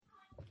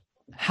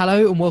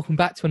Hello and welcome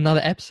back to another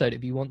episode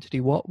of You Want to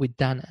Do What with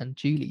Dan and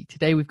Julie.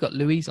 Today we've got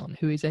Louise on,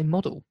 who is a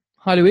model.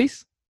 Hi,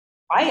 Louise.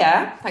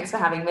 Hiya, thanks for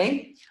having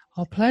me.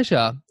 Our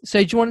pleasure. So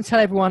do you want to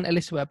tell everyone a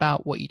little bit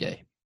about what you do?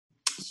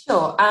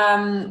 Sure.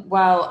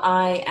 Well,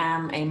 I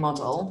am a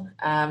model,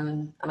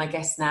 and I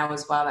guess now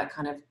as well that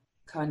kind of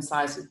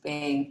coincides with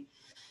being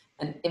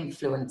an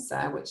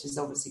influencer, which is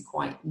obviously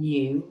quite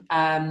new.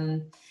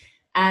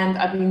 And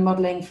I've been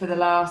modelling for the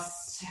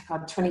last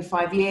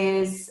 25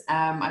 years.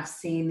 I've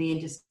seen the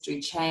industry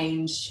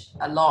change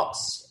a lot,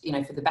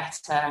 for the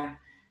better.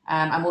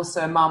 I'm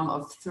also a mum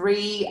of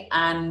 3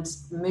 and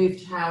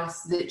moved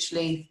house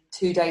literally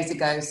 2 days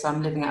ago, so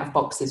I'm living out of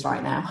boxes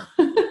right now.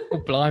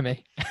 Oh,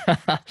 blimey.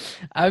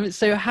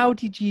 So how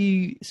did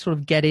you sort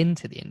of get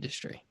into the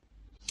industry?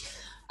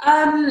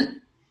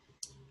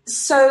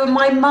 So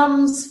my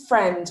mum's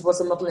friend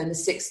was a model in the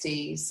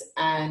 60s,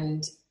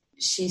 and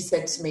she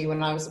said to me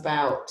when I was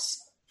about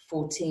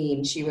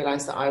 14, she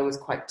realised that I was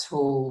quite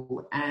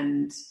tall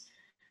and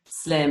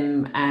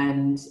slim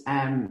and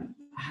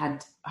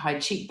had high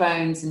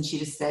cheekbones, and she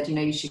just said,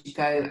 you should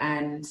go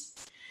and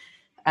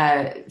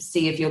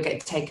see if you'll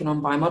get taken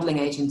on by a modelling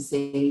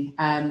agency.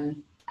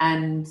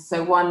 And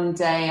so one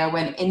day I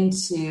went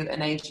into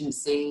an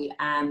agency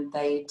and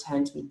they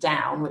turned me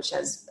down, which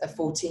as a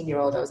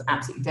 14-year-old, I was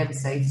absolutely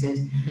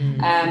devastated.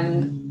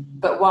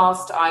 But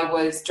whilst I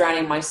was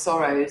drowning my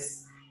sorrows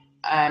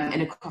in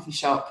a coffee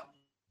shop,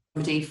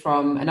 somebody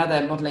from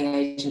another modelling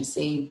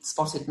agency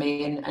spotted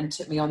me and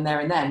took me on there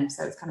and then.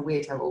 So it's kind of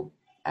weird how it all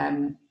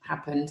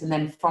happened. And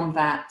then from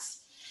that,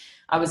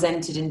 I was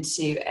entered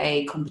into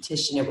a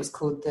competition. It was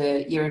called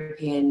the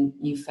European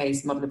New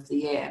Phase Model of the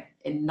Year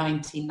in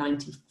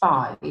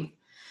 1995.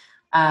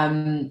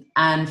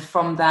 And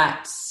from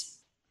that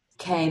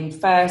came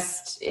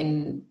first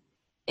in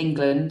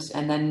England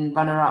and then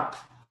runner-up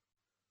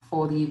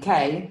for the UK.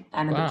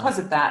 And then because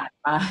of that,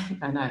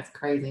 I know it's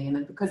crazy. And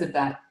then because of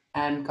that,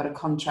 got a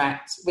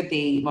contract with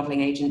the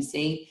modelling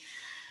agency.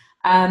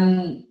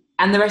 And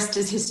the rest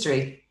is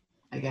history,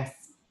 I guess.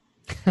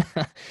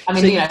 I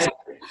mean,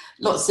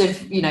 lots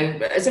of,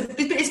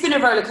 it's been a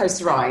roller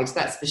coaster ride,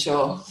 that's for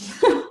sure.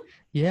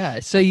 Yeah.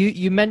 So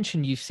you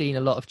mentioned you've seen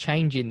a lot of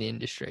change in the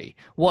industry.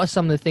 What are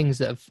some of the things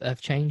that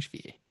have changed for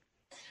you?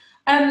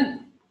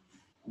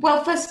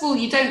 Well, first of all,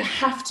 you don't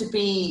have to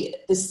be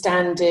the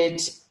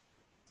standard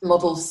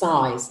model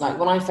size. Like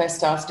when I first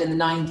started in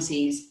the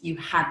 90s, you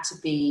had to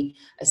be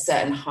a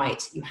certain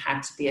height, you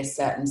had to be a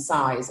certain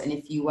size. And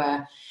if you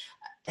were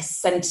a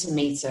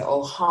centimetre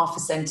or half a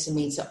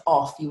centimetre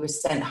off, you were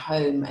sent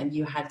home and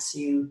you had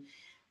to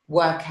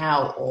work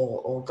out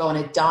or go on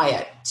a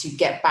diet to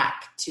get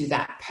back to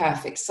that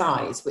perfect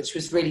size, which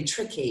was really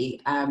tricky.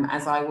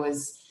 As I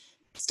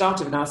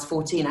started when I was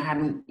 14, I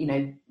hadn't,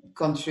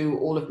 gone through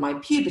all of my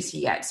puberty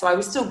yet. So I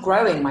was still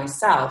growing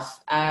myself.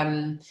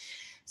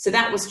 So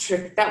that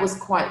was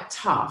quite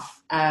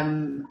tough.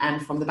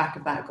 And from the back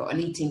of that, I got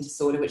an eating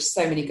disorder, which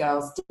so many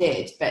girls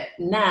did. But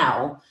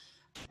now,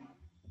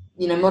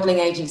 modelling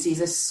agencies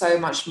are so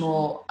much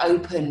more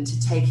open to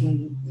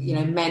taking,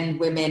 men,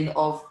 women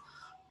of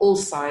all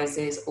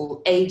sizes,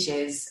 all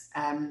ages,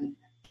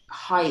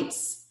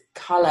 heights,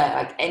 colour,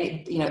 like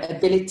any,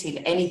 ability to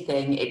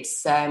anything.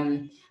 It's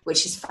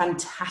which is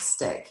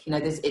fantastic.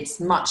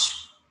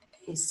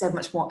 It's so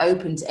much more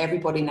open to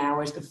everybody now,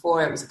 whereas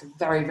before it was like a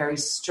very, very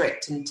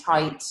strict and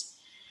tight,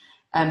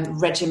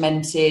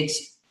 regimented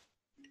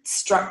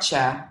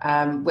structure,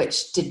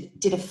 which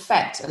did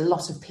affect a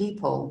lot of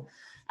people,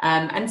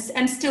 and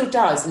still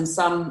does in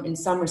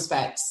some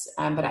respects.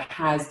 But it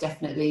has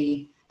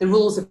definitely, the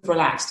rules have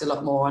relaxed a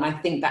lot more, and I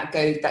think that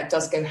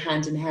does go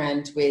hand in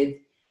hand with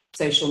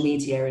social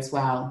media as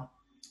well,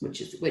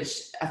 which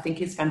I think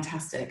is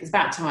fantastic. It's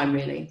about time,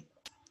 really.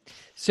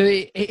 So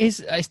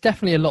it's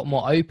definitely a lot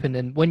more open,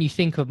 and when you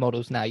think of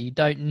models now, you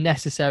don't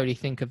necessarily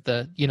think of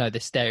the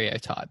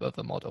stereotype of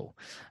a model.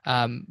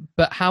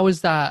 But how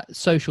has that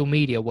social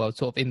media world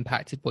sort of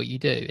impacted what you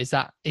do? Is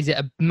it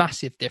a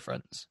massive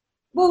difference?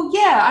 Well,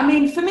 yeah. I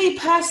mean, for me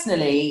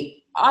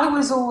personally, I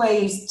was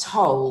always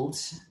told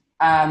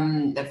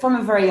that from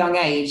a very young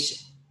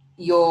age,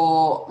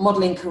 your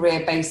modelling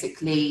career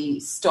basically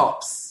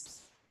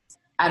stops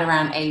at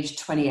around age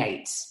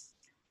 28,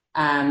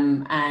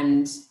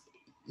 and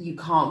you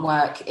can't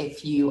work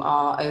if you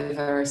are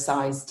over a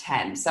size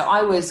 10. So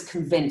I was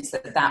convinced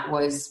that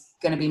was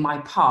going to be my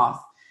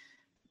path.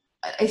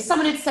 If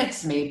someone had said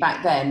to me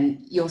back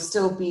then, you'll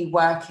still be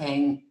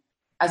working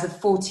as a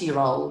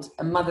 40-year-old,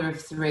 a mother of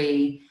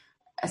 3,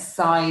 a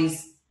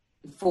size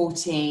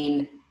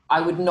 14, I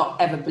would not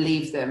ever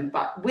believe them.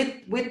 But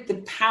with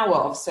the power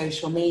of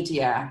social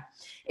media,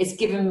 it's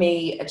given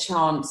me a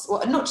chance,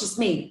 well, not just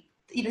me,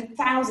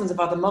 thousands of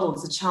other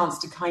models, a chance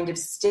to kind of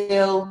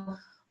still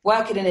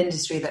work in an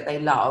industry that they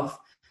love,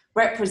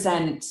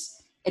 represent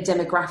a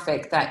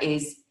demographic that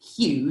is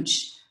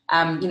huge.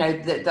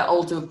 The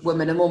older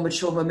women, a more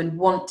mature women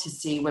want to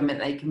see women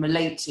they can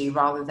relate to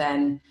rather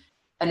than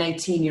an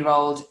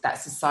 18-year-old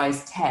that's a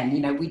size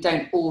 10. We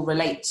don't all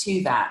relate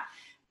to that.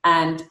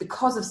 And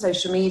because of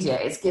social media,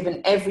 it's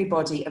given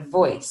everybody a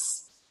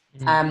voice.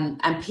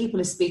 And people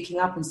are speaking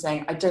up and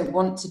saying, I don't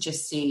want to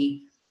just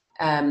see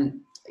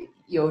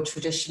your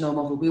traditional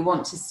model. We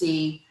want to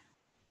see,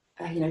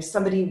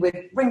 somebody with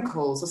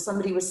wrinkles, or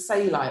somebody with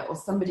cellulite, or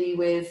somebody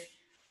with,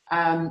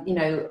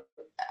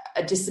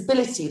 a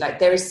disability. Like,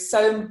 there is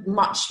so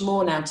much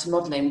more now to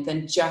modeling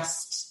than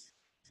just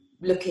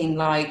looking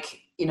like,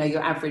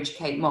 your average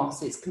Kate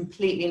Moss. It's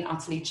completely and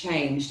utterly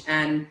changed.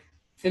 And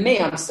for me,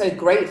 I'm so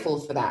grateful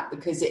for that,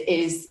 because it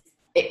is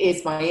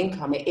my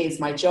income. It is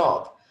my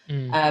job.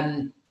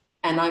 And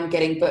I'm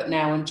getting booked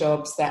now on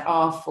jobs that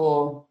are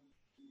for,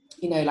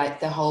 like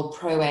the whole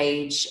pro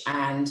age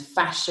and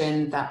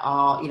fashion, that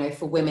are,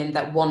 for women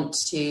that want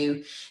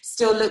to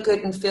still look good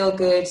and feel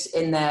good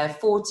in their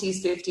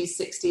 40s, 50s,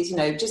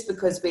 60s. Just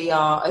because we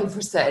are over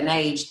a certain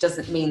age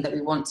doesn't mean that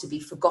we want to be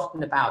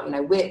forgotten about.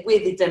 We're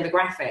the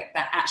demographic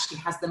that actually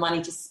has the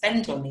money to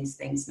spend on these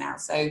things now.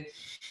 So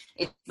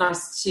it's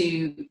nice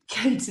to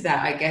cater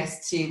that, I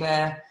guess, to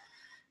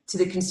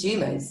the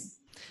consumers.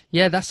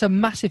 Yeah, that's a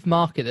massive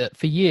market that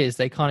for years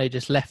they kind of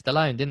just left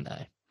alone, didn't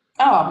they?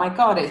 Oh my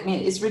God,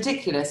 it's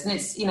ridiculous. And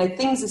it's,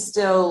 things are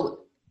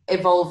still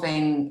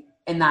evolving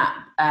in that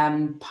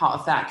part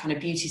of that kind of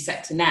beauty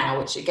sector now,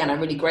 which again, I'm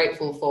really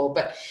grateful for.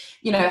 But,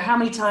 how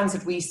many times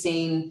have we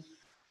seen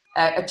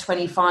a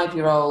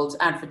 25-year-old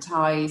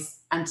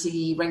advertise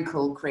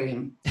anti-wrinkle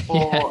cream,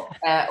 or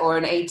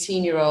an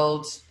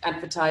 18-year-old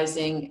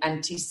advertising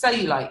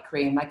anti-cellulite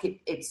cream? Like,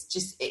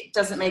 it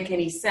doesn't make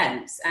any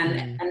sense.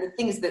 And the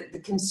thing is that the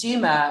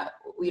consumer,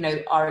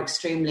 are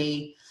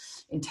extremely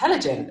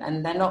intelligent,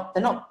 and they're not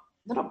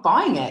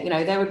buying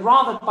it. They would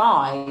rather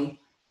buy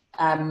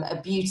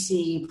a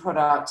beauty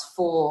product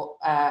for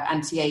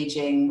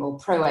anti-aging, or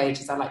pro-age,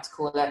 as I like to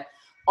call it,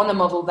 on a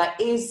model that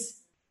is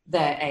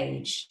their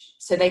age,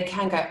 so they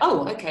can go,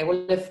 oh, okay,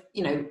 well, if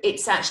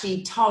it's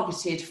actually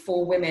targeted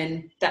for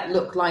women that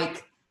look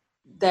like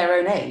their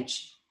own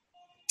age,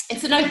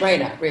 it's a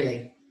no-brainer,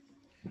 really.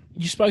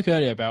 You spoke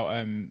earlier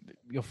about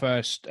your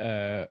first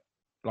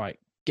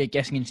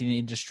getting into the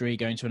industry,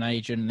 going to an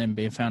agent, and then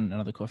being found in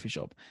another coffee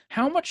shop.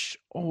 How much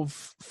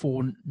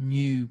for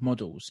new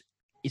models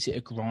is it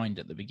a grind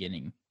at the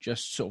beginning?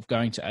 Just sort of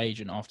going to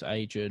agent after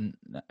agent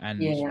and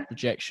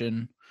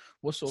rejection.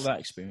 What's sort of that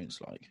experience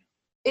like?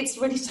 It's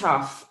really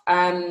tough.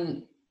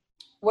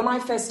 When I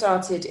first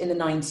started in the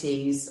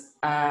 90s,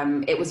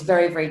 it was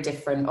very, very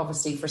different.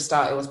 Obviously, for a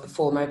start, it was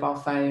before mobile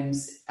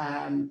phones.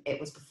 It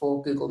was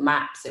before Google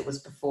Maps. It was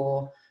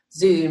before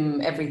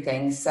Zoom,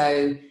 everything.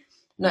 So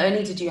not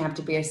only did you have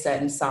to be a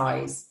certain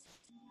size,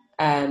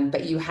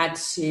 but you had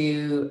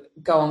to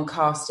go on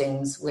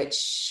castings,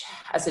 which,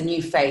 as a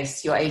new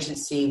face, your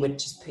agency would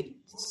just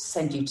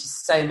send you to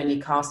so many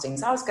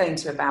castings. I was going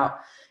to about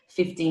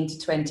 15 to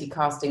 20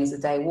 castings a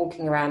day,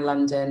 walking around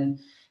London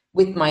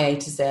with my A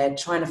to Z,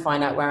 trying to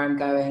find out where I'm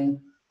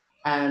going.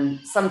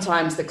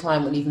 Sometimes the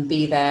client wouldn't even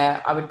be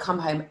there. I would come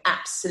home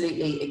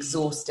absolutely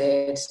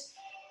exhausted,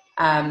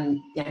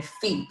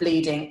 feet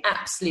bleeding,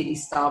 absolutely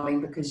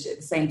starving, because at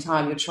the same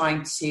time you're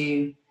trying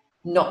to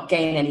not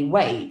gain any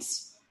weight.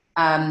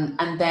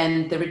 And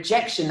then the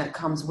rejection that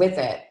comes with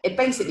it, it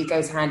basically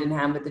goes hand in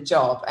hand with the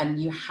job.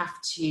 And you have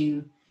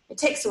to, it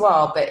takes a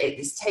while, but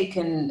it's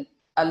taken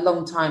a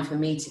long time for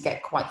me to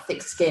get quite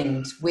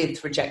thick-skinned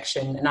with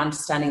rejection and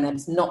understanding that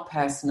it's not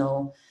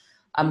personal.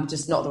 I'm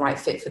just not the right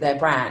fit for their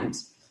brand.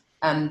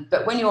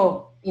 But when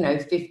you're,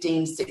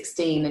 15,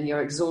 16 and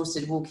you're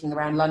exhausted walking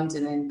around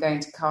London and going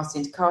to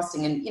casting,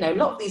 and, a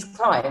lot of these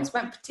clients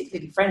weren't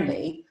particularly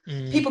friendly.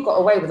 People got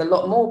away with a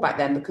lot more back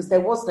then because there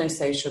was no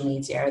social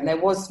media and there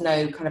was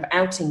no kind of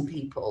outing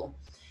people.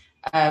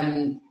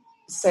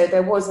 So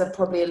there was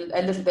probably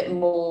a little bit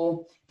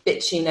more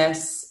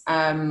bitchiness.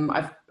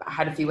 I've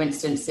had a few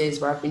instances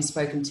where I've been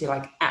spoken to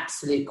like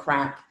absolute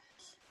crap,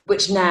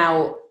 which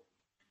now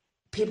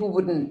people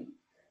wouldn't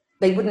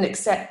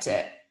accept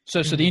it.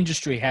 So the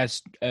industry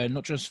has,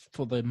 not just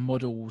for the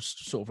models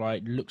sort of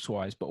like looks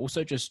wise, but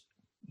also just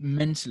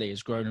mentally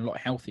has grown a lot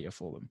healthier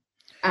for them.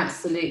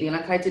 Absolutely.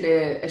 Like, I did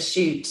a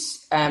shoot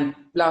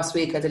last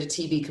week. I did a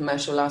TV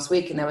commercial last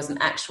week, and there was an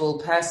actual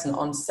person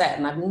on set,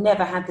 and I've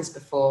never had this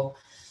before.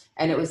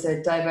 And it was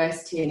a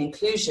diversity and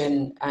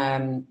inclusion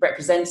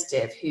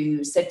representative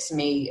who said to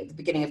me at the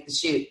beginning of the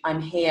shoot,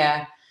 I'm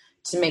here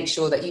to make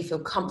sure that you feel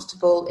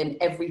comfortable in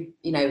every,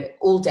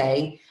 all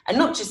day. And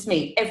not just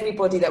me,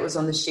 everybody that was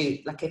on the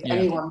shoot. Like, if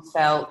anyone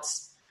felt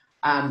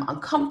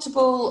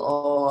uncomfortable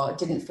or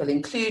didn't feel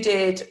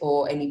included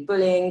or any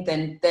bullying,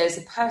 then there's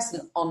a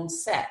person on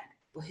set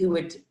who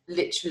would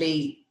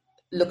literally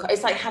look.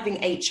 It's like having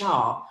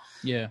HR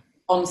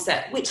on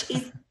set, which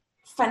is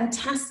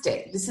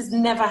fantastic. This has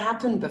never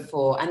happened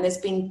before. And there's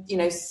been,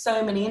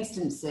 so many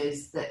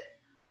instances that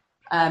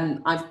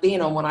I've been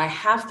on when I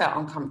have felt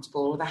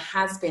uncomfortable, or there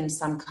has been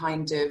some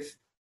kind of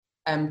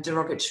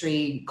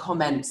derogatory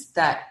comments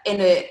that in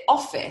an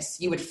office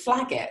you would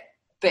flag it,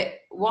 but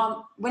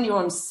when you're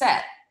on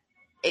set,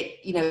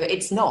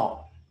 it's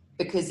not,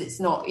 because it's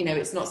not,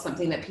 it's not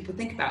something that people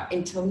think about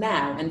until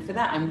now. And for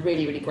that, I'm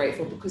really, really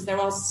grateful, because there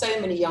are so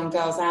many young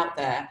girls out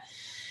there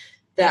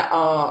that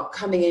are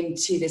coming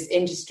into this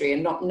industry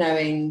and not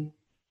knowing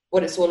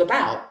what it's all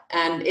about.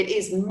 And it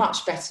is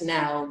much better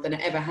now than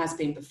it ever has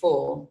been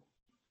before.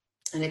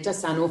 And it does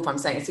sound awful, I'm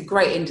saying it's a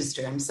great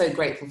industry. I'm so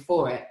grateful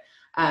for it.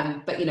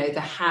 But, there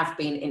have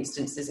been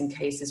instances and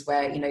cases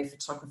where,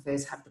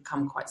 photographers have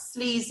become quite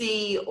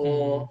sleazy,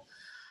 or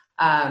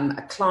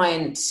a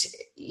client,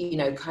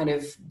 kind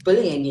of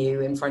bullying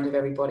you in front of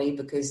everybody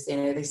because,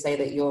 they say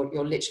that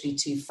you're literally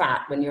too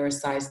fat when you're a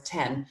size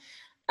 10,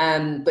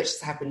 which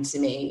has happened to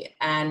me.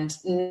 And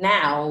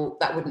now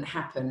that wouldn't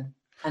happen.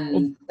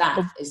 And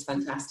that is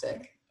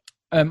fantastic.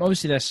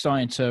 Obviously, they're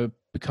starting to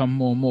become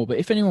more and more. But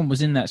if anyone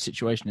was in that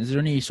situation, is there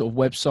any sort of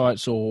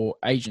websites or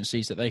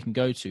agencies that they can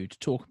go to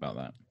talk about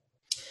that?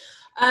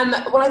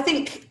 Well, I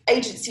think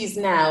agencies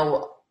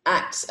now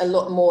act a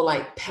lot more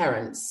like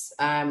parents.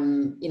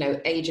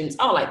 Agents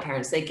are like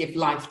parents. They give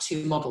life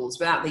to models.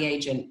 Without the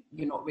agent,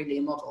 you're not really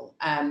a model.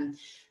 And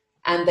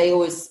they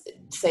always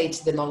say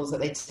to the models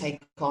that they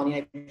take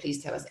on,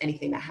 please tell us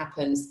anything that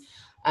happens.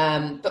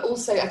 But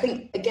also, I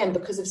think, again,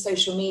 because of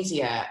social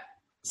media,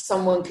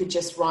 someone could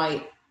just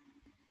write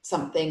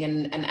something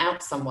and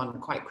out someone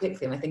quite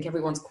quickly. And I think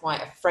everyone's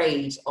quite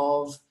afraid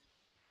of,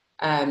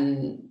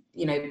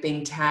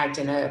 being tagged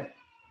in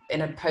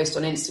a post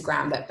on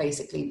Instagram that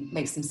basically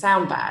makes them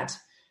sound bad.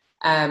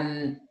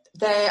 I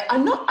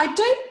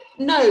don't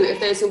know if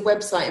there's a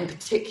website in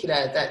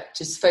particular that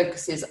just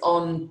focuses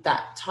on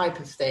that type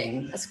of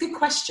thing. That's a good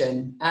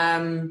question.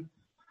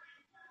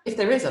 If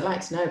there is, I'd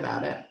like to know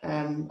about it.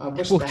 I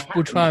wish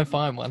we'll try and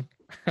find one.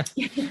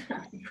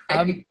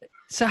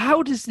 So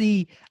how does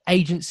the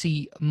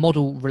agency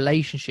model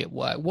relationship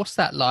work? What's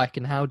that like,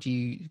 and how do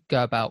you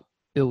go about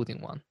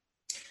building one?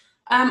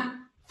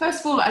 First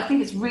of all, I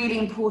think it's really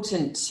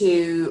important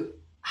to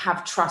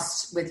have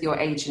trust with your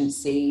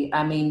agency.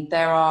 I mean,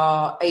 there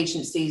are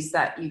agencies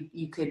that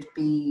you could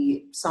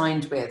be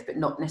signed with, but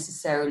not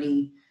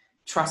necessarily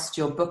trust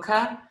your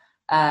booker,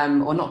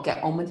 or not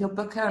get on with your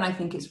booker. And I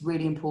think it's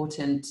really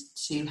important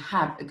to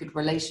have a good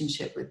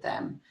relationship with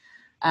them.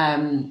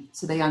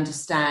 So they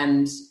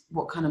understand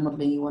what kind of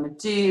modeling you want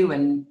to do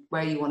and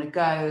where you want to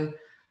go.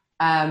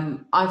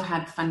 I've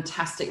had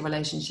fantastic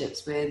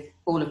relationships with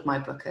all of my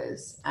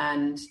bookers,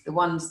 and the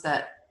ones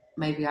that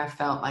maybe I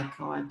felt like,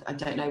 I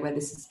don't know where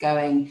this is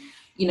going,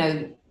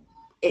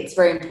 it's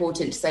very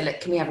important to say, look,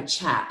 can we have a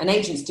chat? And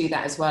agents do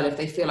that as well. If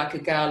they feel like a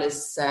girl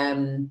is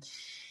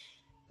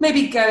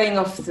maybe going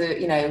off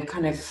the,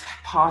 kind of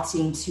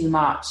partying too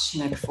much,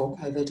 before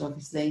COVID,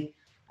 obviously,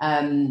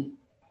 the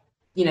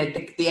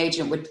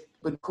agent would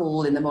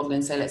call in the model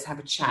and say, let's have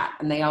a chat.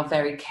 And they are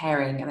very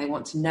caring, and they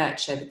want to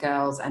nurture the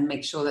girls and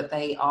make sure that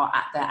they are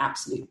at their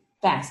absolute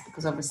best.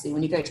 Because obviously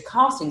when you go to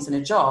castings in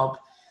a job,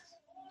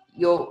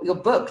 you're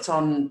booked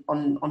on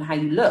how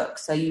you look.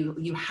 So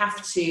you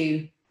have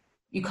to,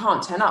 you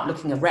can't turn up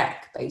looking a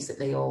wreck,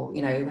 basically, or,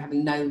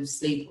 having no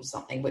sleep or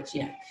something, which,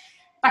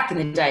 back in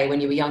the day when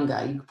you were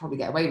younger, you could probably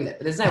get away with it,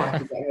 but there's no way I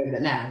could get away with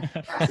it now.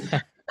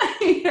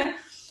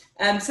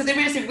 Yeah. So there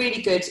is a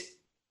really good,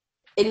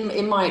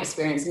 in my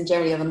experience, and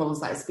generally other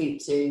models that I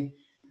speak to,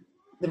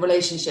 the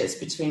relationships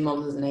between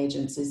models and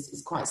agents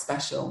is quite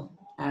special.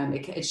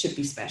 It should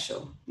be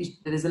special.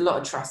 There's a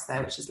lot of trust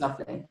there, which is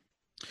lovely.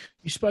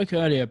 You spoke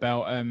earlier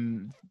about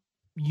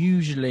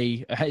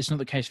usually, it's not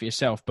the case for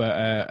yourself,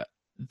 but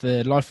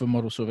the life of a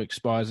model sort of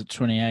expires at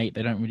 28.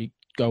 They don't really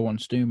go on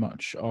to do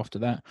much after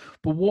that.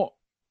 But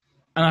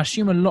and I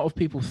assume a lot of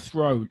people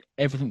throw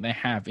everything they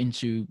have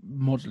into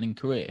modelling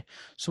career.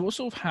 So what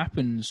sort of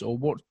happens, or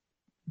what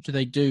do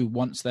they do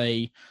once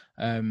they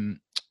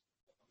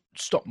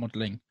stop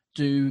modelling?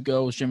 Do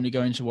girls generally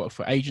go into work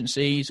for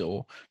agencies,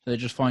 or do they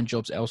just find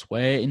jobs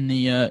elsewhere in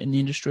the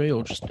industry,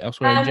 or just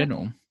elsewhere in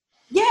general?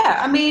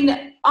 Yeah, I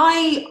mean,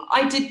 I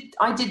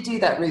did do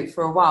that route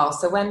for a while.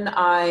 So when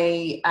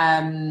I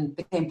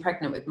became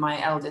pregnant with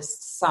my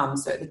eldest son,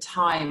 so at the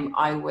time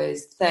I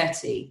was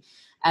 30,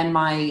 and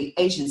my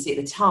agency at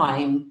the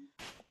time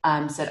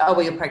said, "Oh,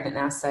 well, you're pregnant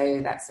now,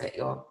 so that's it.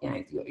 You're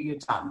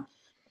done."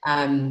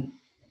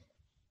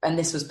 And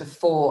this was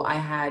before I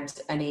had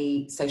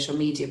any social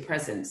media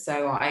presence.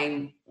 So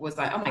I was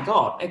like, oh my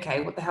God, okay,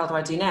 what the hell do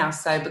I do now?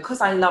 So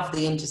because I love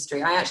the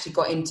industry, I actually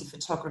got into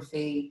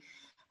photography,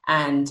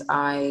 and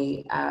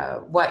I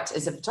worked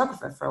as a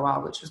photographer for a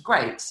while, which was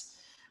great.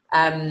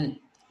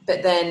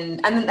 But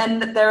then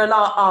there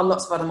are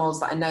lots of other models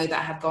that I know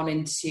that have gone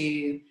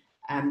into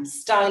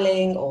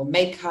styling or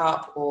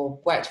makeup, or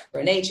worked for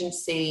an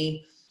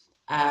agency,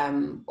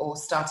 or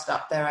started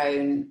up their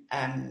own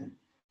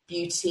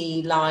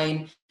beauty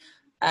line.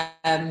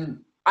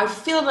 I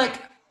feel like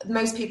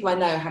most people I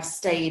know have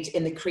stayed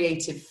in the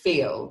creative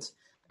field.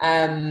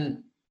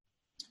 But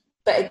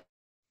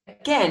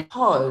again,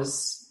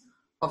 because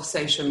of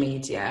social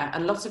media, a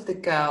lot of the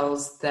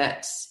girls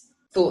that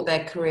thought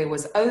their career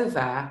was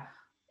over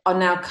are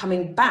now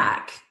coming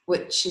back,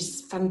 which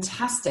is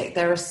fantastic.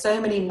 There are so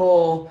many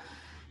more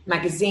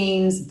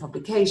magazines and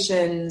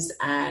publications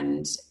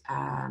and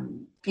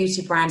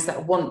beauty brands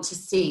that want to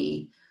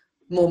see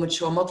more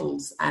mature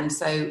models. And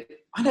so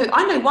I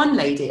know one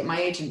lady at my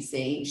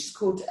agency, she's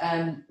called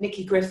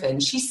Nikki Griffin.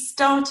 She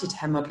started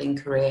her modelling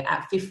career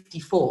at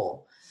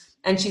 54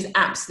 and she's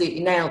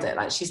absolutely nailed it.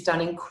 Like, she's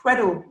done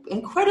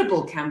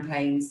incredible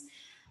campaigns.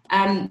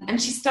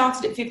 And she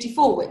started at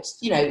 54, which,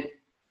 you know,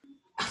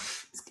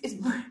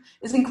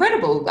 is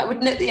incredible. That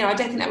would, you know, I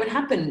don't think that would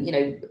happen, you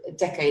know, a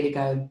decade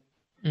ago.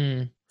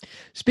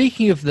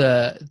 Speaking of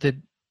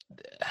the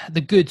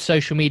good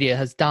social media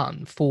has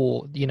done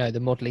for, you know, the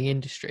modelling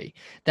industry,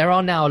 there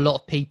are now a lot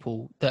of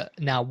people that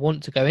now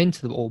want to go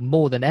into or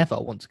more than ever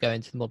want to go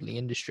into the modelling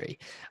industry.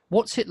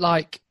 What's it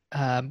like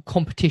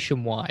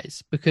competition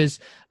wise? Because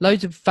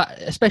loads of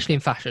especially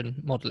in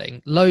fashion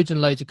modelling, loads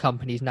and loads of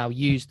companies now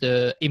use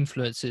the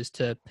influencers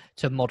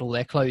to model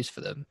their clothes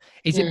for them.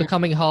 Is it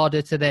becoming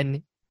harder to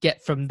then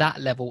get from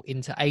that level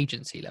into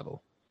agency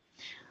level?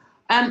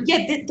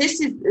 This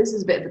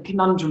is a bit of a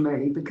conundrum,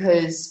 really,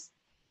 because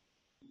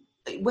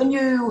when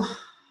the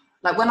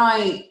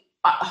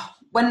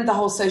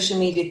whole social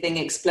media thing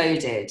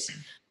exploded,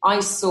 I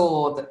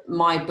saw that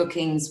my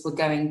bookings were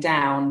going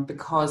down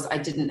because I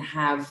didn't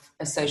have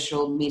a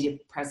social media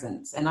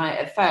presence. And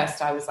at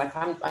first I was like,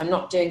 I'm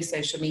not doing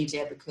social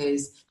media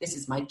because this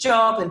is my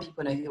job and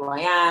people know who I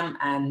am,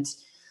 and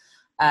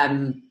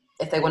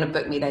if they want to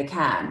book me, they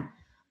can.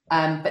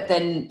 But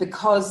then,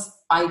 because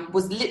I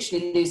was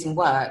literally losing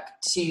work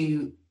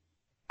to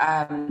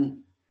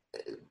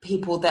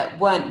people that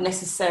weren't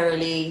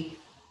necessarily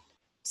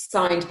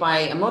signed by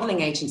a modelling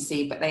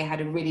agency, but they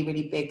had a really,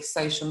 really big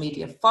social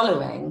media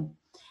following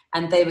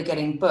and they were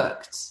getting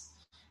booked.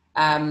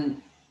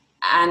 And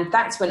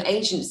that's when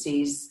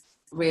agencies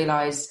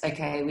realised,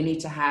 okay, we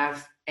need to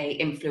have a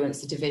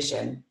influencer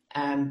division.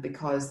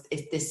 Because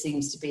this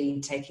seems to be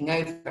taking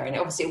over, and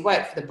obviously it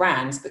worked for the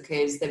brands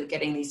because they were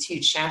getting these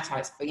huge shout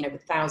outs for, you know,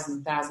 with thousands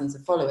and thousands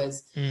of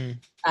followers, and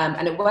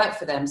it worked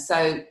for them.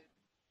 So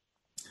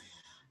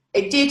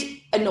it did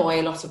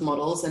annoy a lot of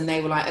models, and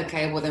they were like,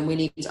 okay, well then we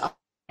need to up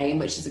the game,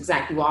 which is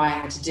exactly what I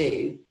had to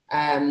do,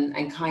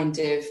 and kind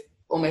of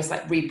almost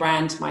like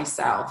rebrand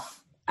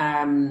myself.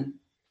 And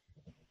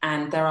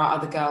there are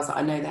other girls that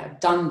I know that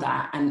have done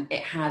that, and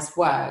it has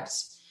worked.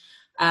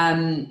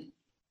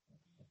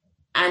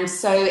 And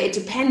so it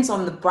depends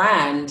on the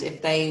brand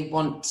if they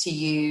want to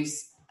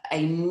use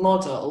a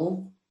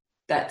model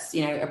that's,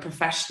 you know, a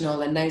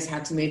professional and knows how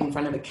to move in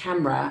front of a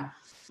camera,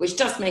 which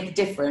does make a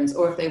difference,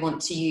 or if they want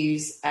to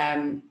use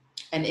an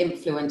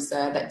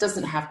influencer that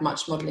doesn't have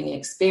much modelling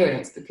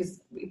experience.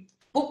 Because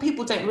what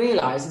people don't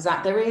realise is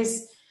that there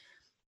is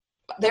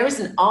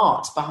an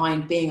art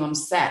behind being on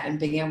set and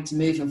being able to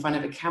move in front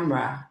of a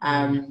camera.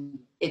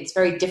 It's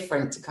very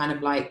different to kind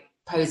of like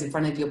pose in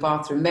front of your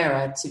bathroom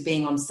mirror to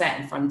being on set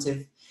in front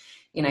of,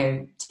 you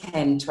know,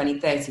 10, 20,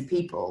 30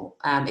 people.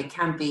 It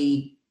can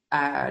be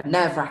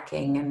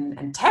nerve-wracking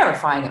and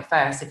terrifying at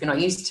first if you're not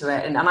used to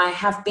it. And I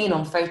have been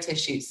on photo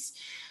shoots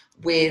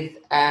with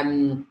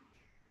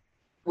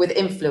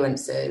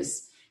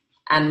influencers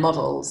and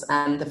models,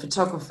 and the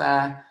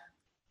photographer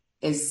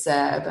is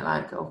a bit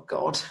like, oh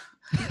God.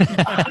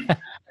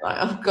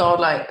 I'm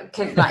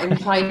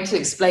trying to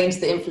explain to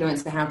the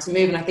influencer how to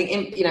move. And I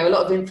think, you know, a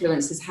lot of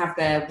influencers have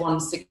their one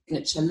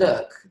signature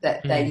look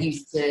that they're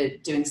used to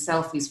doing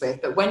selfies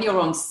with. But when you're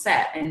on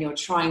set and you're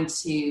trying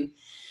to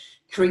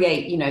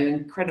create, you know,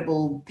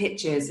 incredible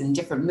pictures and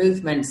different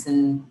movements,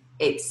 and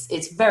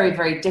it's very,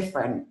 very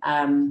different.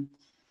 So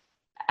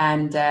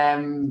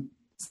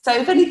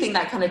if anything,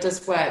 that kind of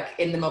does work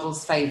in the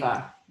model's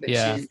favor, which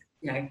is,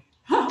 you know,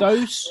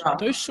 those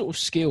sort of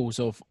skills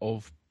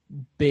of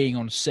being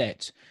on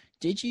set.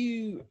 Did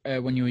you,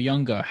 when you were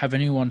younger, have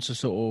anyone to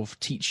sort of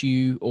teach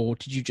you, or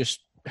did you just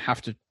have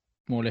to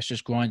more or less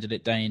just grind at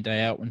it day in,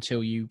 day out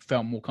until you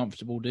felt more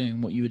comfortable doing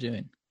what you were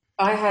doing?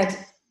 I had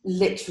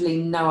literally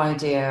no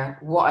idea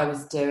what I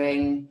was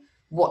doing,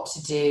 what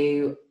to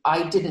do.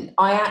 I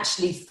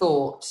actually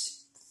thought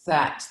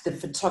that the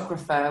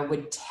photographer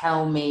would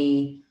tell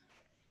me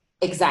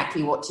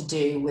exactly what to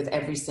do with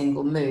every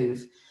single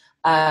move.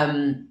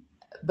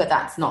 But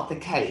that's not the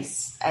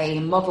case. A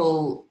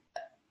model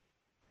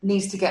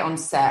needs to get on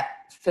set,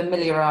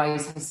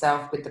 familiarize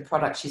herself with the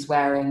product she's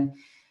wearing,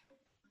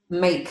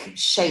 make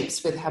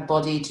shapes with her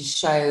body to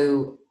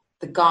show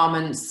the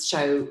garments,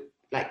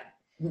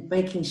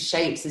 making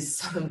shapes is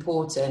so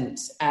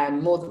important,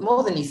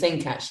 more than you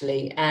think,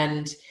 actually.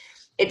 And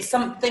it's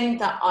something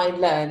that I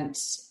learned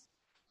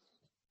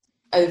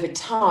over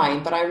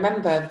time, but I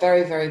remember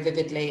very, very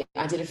vividly,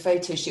 I did a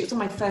photo shoot. It was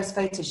one of my first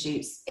photo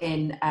shoots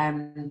in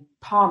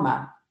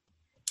Palma,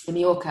 in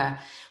Mallorca,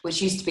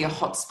 which used to be a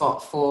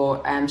hotspot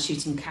for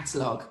shooting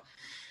catalogue.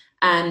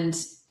 And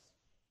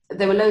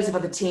there were loads of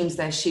other teams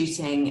there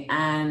shooting,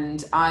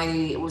 and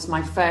it was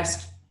my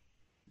first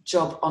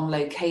job on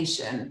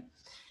location.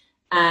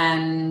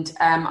 And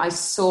I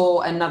saw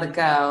another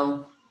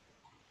girl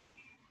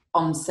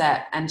on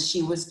set, and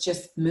she was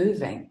just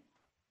moving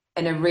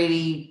in a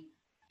really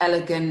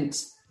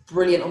elegant,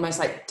 brilliant, almost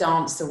like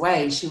dance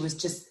away. She was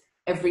just,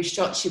 every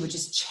shot, she would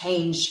just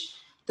change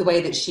the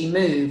way that she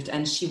moved,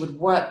 and she would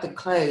work the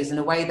clothes in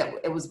a way that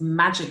it was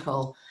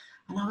magical.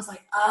 And I was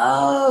like,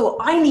 oh,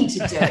 I need to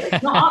do it.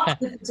 It's not up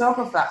to the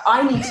photographer.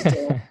 I need to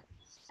do it.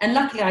 And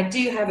luckily, I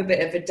do have a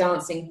bit of a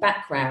dancing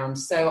background,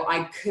 so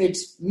I could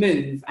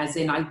move, as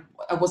in I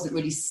wasn't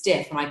really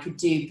stiff, and I could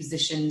do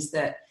positions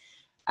that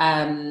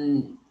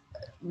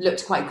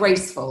looked quite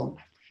graceful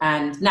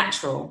and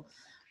natural.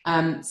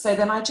 So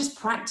then I just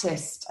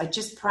practiced. In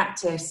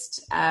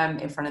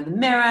front of the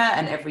mirror,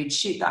 and every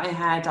shoot that I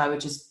had, I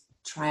would just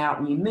try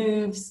out new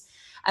moves.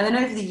 And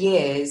then over the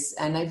years,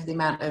 and over the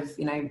amount of,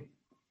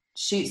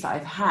 shoots that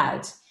I've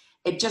had,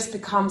 it just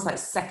becomes like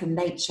second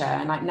nature.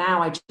 And like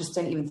now I just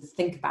don't even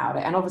think about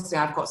it. And obviously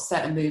I've got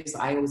certain moves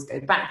that I always go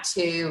back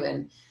to.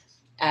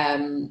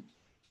 And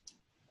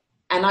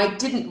I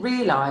didn't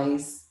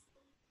realize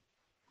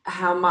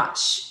how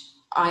much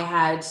I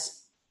had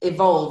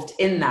evolved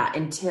in that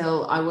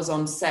until I was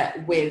on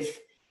set with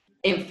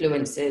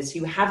influencers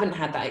who haven't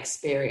had that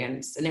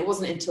experience. And it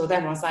wasn't until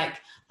then I was like,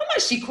 I'm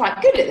actually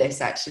quite good at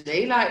this,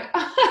 actually. Like,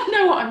 I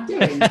know what I'm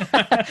doing.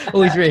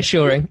 Always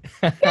reassuring.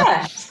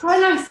 Yeah, it's quite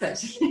nice,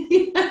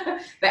 actually.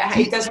 But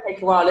it does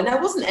take a while. And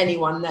there wasn't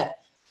anyone that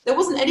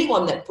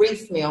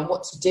briefed me on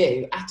what to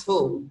do at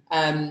all.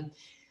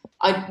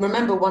 I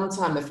remember one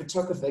time a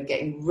photographer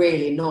getting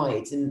really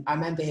annoyed, and I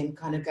remember him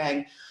kind of going,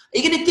 are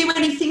you going to do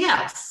anything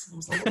else? I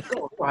was like, oh,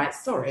 God, right,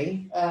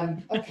 sorry.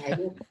 Okay,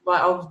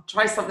 well, I'll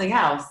try something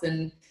else.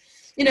 And,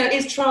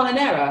 it's trial and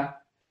error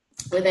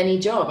with any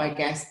job, I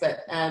guess.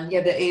 But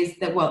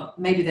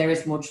maybe there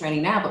is more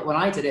training now, but when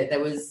I did it, there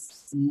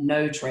was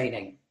no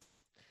training.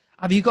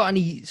 Have you got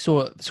any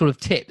sort of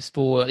tips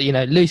for,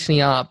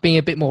 loosening up, being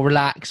a bit more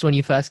relaxed when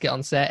you first get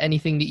on set?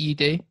 Anything that you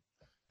do?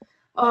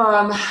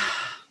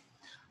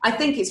 I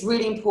think it's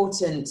really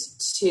important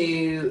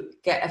to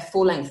get a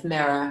full-length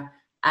mirror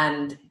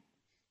and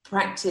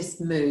practice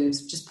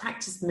moves. Just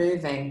practice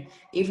moving,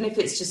 even if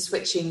it's just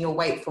switching your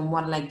weight from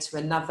one leg to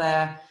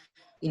another,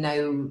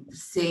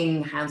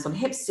 seeing hands on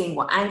hips, seeing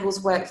what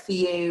angles work for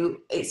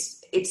you.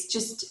 It's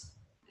just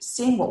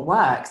seeing what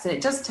works, and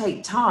it does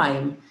take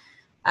time.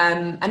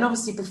 And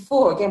obviously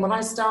before, again, when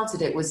I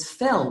started, it was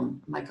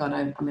film. Oh my God,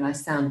 I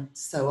sound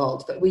so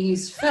old, but we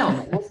used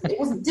film. It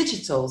wasn't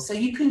digital, so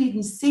you couldn't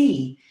even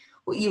see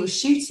what you were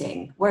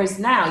shooting. Whereas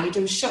now you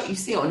do a shot, you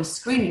see it on a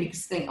screen, and you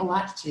just think, oh,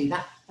 actually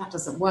that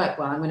doesn't work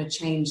well. I'm going to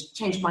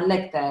change my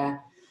leg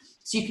there,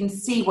 so you can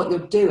see what you're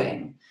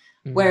doing.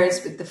 Mm.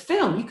 Whereas with the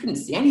film, you couldn't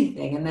see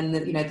anything, and then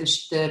the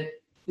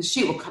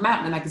shoot will come out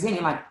in the magazine.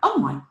 You're like, oh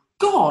my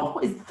God,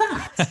 what is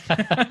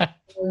that?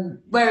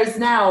 Whereas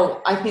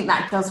now, I think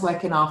that does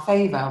work in our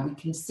favour. We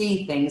can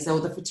see things, or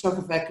the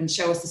photographer can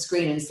show us the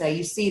screen and say,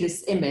 you see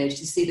this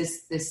image, you see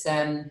this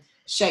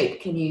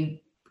shape. Can you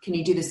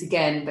do this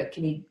again? But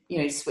can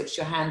you switch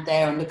your hand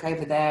there and look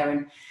over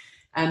there?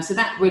 And so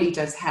that really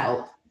does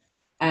help.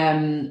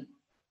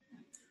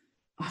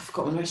 I've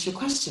forgotten the rest of your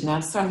question now.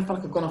 I'm sorry, I feel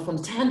like I've gone off on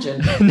a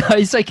tangent. No,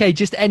 it's okay.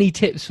 Just any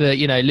tips for,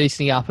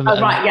 loosening up?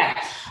 Right,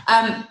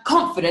 yeah.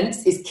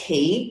 Confidence is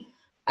key.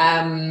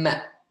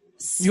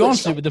 You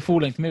answered it with the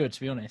full-length mirror, to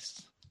be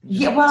honest.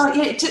 Yeah, well, and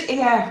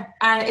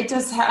it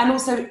does have, and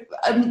also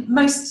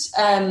most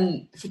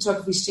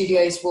photography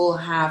studios will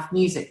have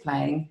music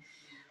playing.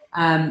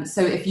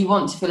 So if you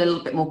want to feel a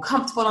little bit more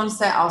comfortable on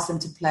set, ask them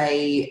to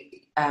play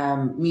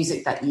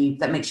music that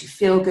makes you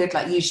feel good.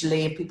 Like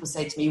usually, if people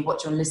say to me, "What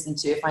do you want to listen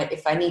to?"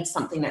 If I need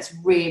something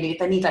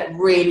if I need like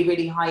really,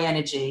 really high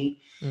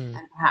energy, and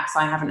perhaps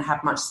I haven't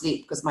had much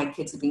sleep because my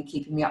kids have been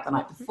keeping me up the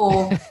night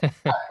before,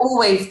 I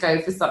always go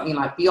for something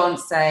like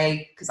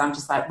Beyonce, because I'm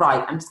just like,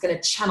 right, I'm just going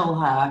to channel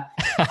her,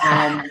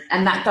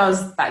 and that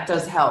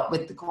does help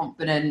with the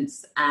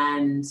confidence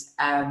and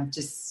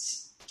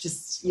just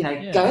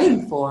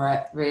going for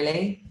it,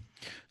 really.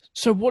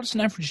 So what's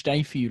an average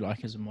day for you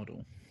like as a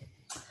model?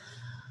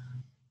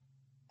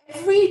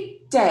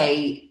 Every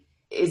day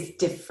is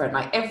different.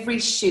 Like every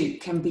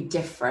shoot can be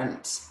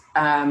different.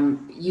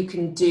 You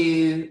can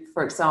do,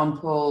 for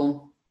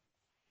example,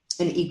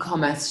 an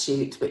e-commerce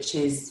shoot, which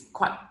is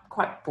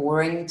quite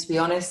boring, to be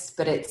honest,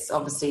 but it's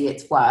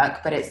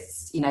work, but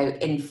it's,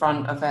 in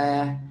front of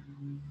a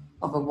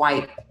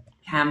white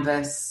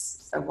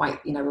canvas, a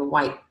white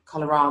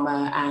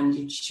colorama, and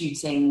you're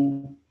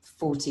shooting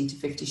 40 to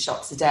 50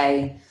 shots a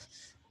day.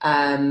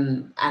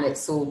 And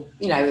it's all,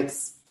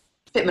 it's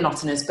a bit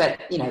monotonous, but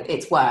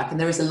it's work, and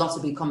there is a lot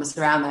of e-commerce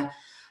around there.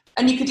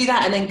 And you could do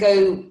that and then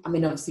go,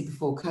 obviously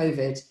before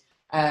COVID,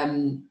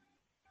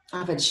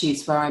 I've had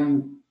shoots where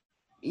I'm,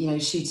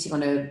 shooting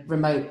on a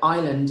remote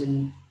island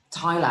in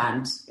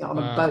Thailand on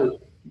a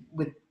boat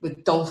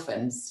with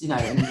dolphins,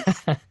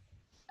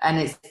 and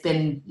it's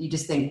been, you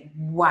just think,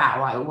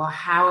 wow,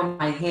 how am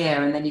I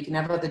here? And then you can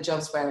have other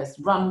jobs where it's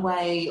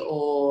runway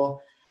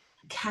or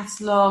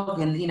catalogue.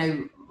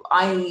 And,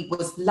 I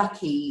was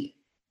lucky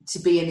to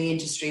be in the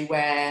industry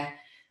where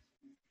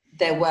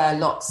there were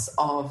lots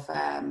of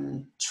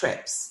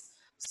trips.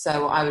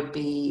 So I would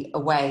be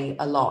away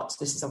a lot.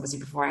 This is obviously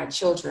before I had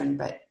children,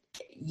 but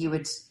you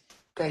would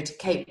go to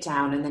Cape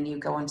Town, and then you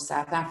go on to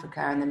South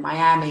Africa, and then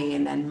Miami,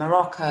 and then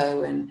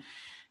Morocco and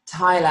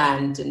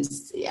Thailand,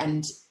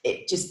 and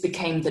it just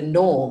became the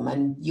norm.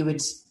 And you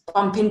would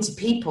bump into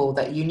people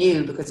that you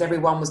knew because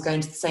everyone was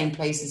going to the same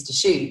places to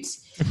shoot.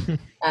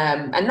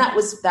 And that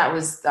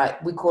was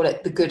like, we call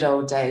it the good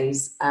old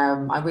days.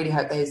 I really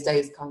hope those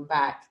days come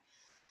back.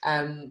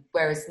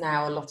 Whereas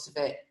now a lot of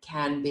it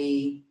can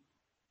be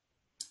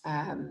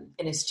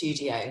in a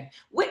studio,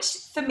 which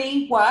for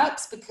me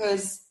works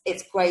because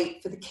it's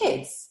great for the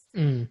kids.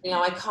 You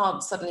know, I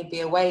can't suddenly be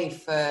away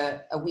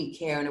for a week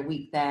here and a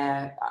week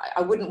there.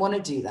 I wouldn't want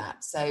to do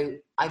that. So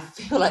I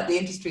feel like the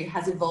industry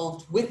has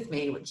evolved with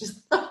me, which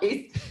is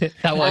nice.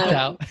 That worked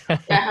out.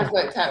 It has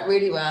worked out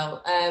really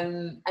well.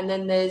 And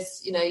then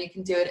there's, you know, you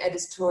can do an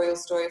editorial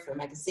story for a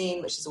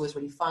magazine, which is always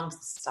really fun because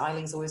the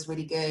styling is always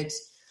really good.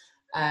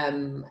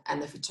 And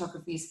the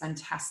photography is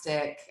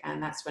fantastic. And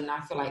that's when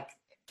I feel like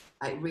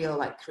real,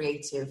 like,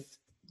 creative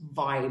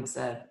vibes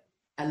are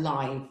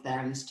alive there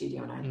in the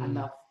studio. And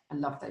I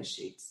love those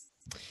shoots.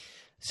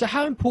 So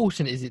how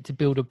important is it to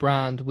build a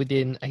brand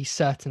within a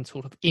certain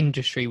sort of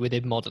industry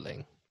within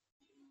modelling?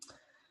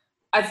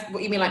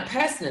 What you mean, like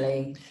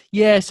personally?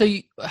 Yeah, so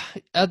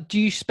do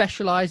you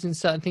specialise in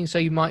certain things? So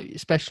you might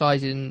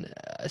specialise in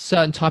a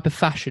certain type of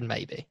fashion,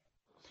 maybe?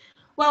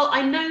 Well,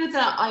 I know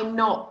that I'm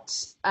not,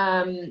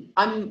 I'm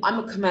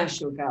a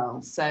commercial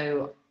girl,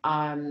 so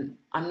I'm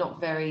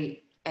not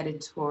very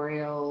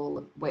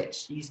editorial,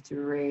 which used to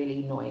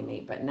really annoy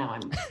me, but now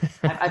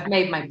I've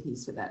made my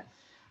peace with it.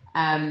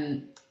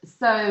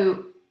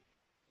 So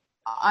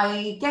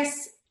I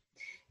guess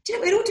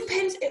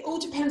it all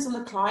depends on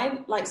the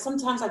client. Like,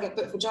 sometimes I get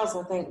booked for jobs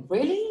and I think,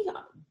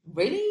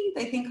 really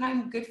they think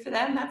I'm good for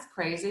them? That's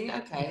crazy.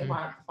 Okay,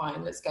 right,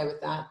 fine, let's go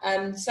with that.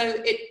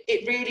 So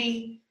it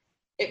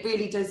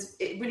really does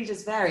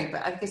vary.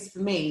 But I guess for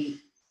me,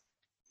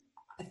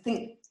 I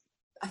think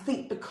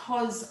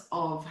because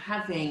of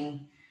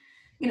having,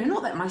 you know,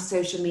 not that my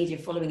social media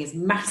following is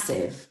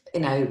massive, you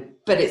know,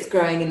 but it's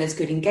growing and there's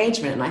good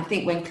engagement. And I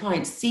think when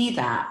clients see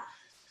that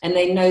and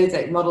they know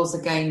that models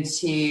are going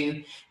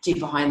to do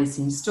behind the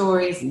scenes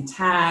stories and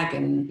tag,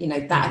 and, you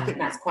know, that I think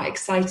that's quite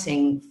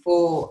exciting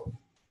for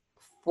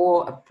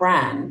a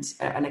brand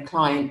and a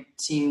client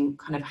to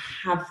kind of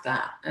have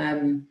that. I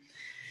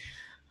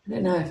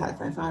don't know if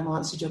I've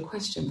answered your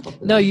question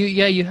properly. No,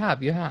 you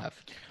have.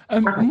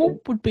 And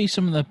what would be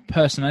some of the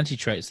personality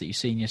traits that you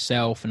see in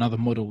yourself and other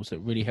models that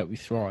really help you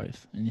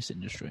thrive in this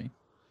industry?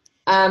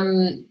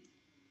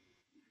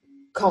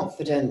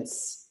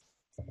 Confidence,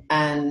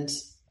 and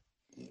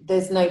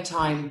there's no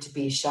time to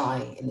be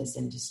shy in this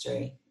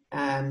industry.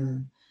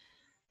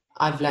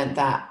 I've learned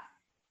that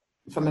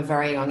from a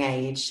very young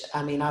age.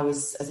 I mean,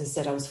 as I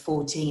said, I was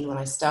 14 when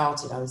I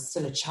started. I was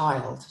still a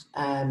child.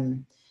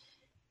 And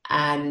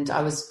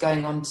I was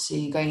going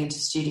into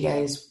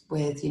studios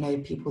with, you know,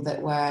 people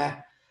that were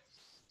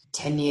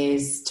 10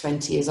 years,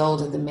 20 years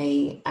older than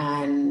me.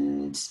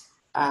 And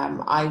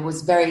I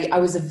was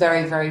a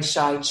very, very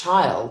shy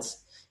child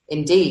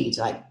indeed.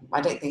 Like, I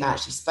don't think I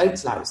actually spoke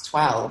till I was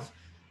 12.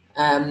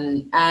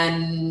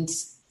 And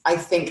I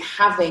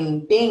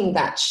think being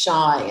that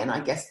shy, and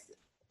I guess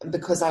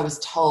because I was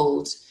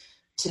told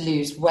to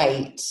lose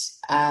weight,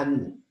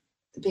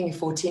 being a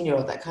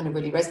 14-year-old, that kind of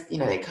really,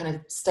 it kind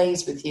of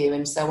stays with you.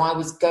 And so I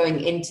was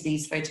going into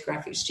these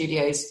photographic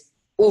studios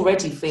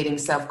already feeling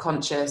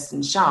self-conscious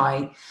and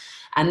shy,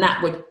 and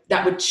that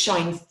would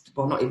shine,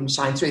 well, not even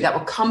shine through, that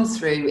would come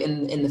through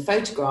in the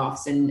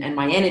photographs and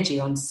my energy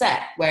on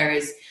set.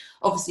 Whereas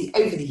obviously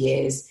over the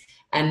years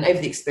and over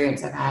the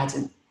experience I've had,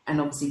 and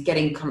obviously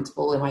getting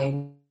comfortable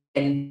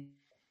in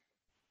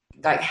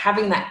like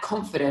having that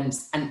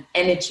confidence and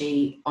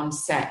energy on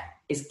set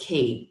is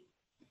key.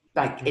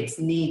 Like, it's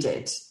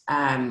needed.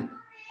 And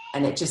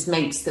it just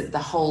makes the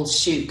whole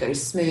shoot go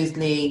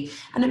smoothly,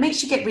 and it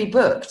makes you get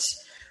rebooked.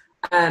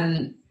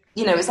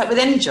 You know, it's like with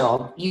any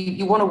job,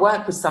 you want to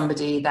work with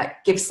somebody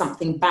that gives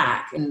something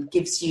back and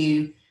gives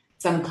you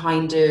some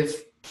kind of,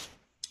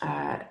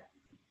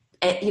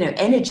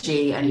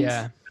 energy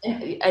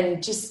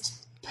and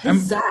just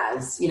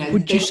pizzazz. You know,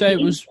 would you say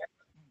it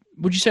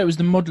was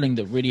the modelling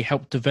that really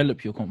helped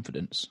develop your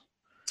confidence?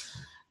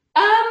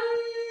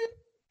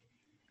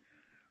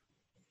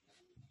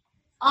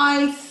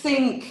 I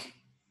think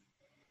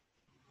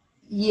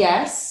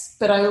yes,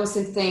 but I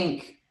also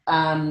think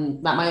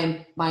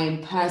that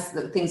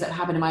the things that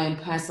happen in my own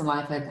personal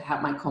life have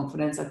helped my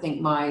confidence. I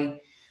think my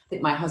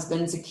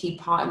husband's a key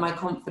part of my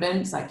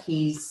confidence. Like,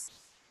 he's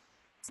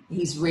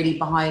really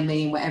behind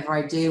me in whatever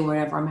I do,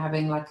 wherever I'm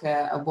having like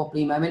a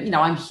wobbly moment. You know,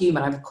 I'm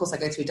human. Of course, I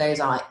go through days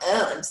I'm like,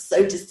 oh, I'm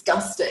so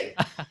disgusting.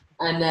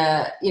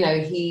 And, you know,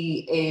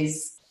 he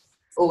is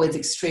always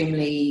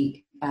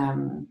extremely,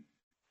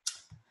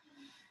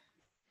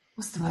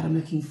 what's the word I'm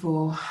looking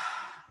for?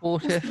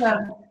 What's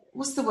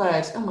the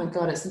word? Oh my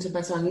God, it's into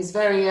my tongue. He's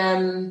very,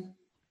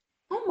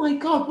 oh my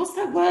God, what's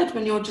that word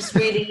when you're just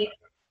really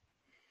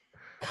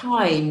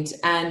kind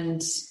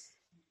and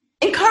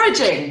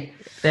encouraging.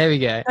 There we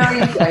go. There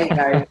you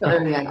go.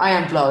 I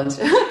am blonde.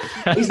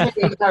 He's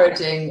really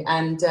encouraging,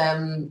 and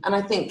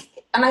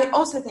I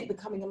also think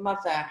becoming a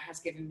mother has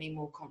given me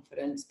more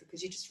confidence,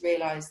 because you just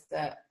realise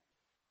that,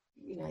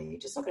 you know, you're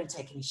just not going to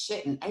take any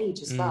shit in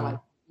age as well. Like,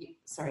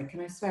 sorry, can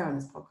I swear on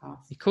this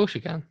podcast? Of course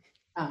you can.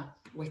 Ah,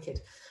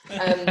 wicked.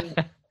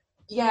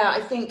 Yeah,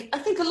 I think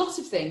a lot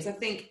of things. I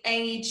think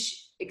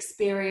age,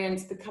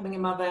 experience, becoming a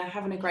mother,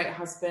 having a great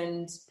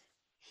husband,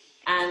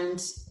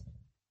 and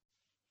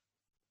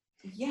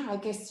yeah, I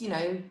guess, you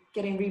know,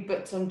 getting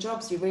rebooked on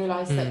jobs, you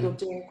realise that you're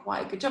doing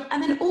quite a good job.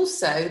 And then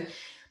also,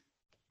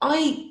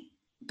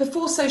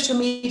 before social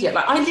media,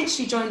 like, I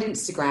literally joined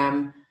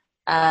Instagram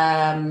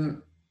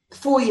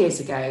 4 years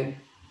ago,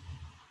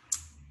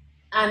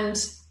 and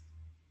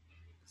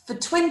for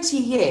 20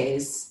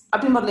 years,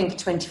 I've been modelling for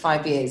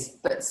 25 years,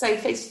 but say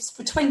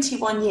for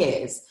 21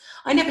 years,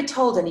 I never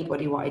told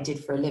anybody what I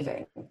did for a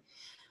living,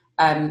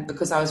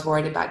 because I was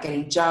worried about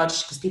getting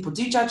judged, because people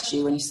do judge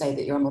you when you say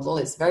that you're a model.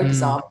 It's very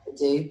bizarre, but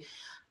they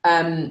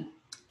do.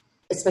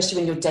 Especially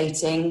when you're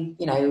dating,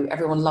 you know,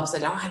 everyone loves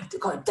it. Oh, I've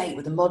got a date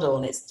with a model,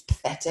 and it's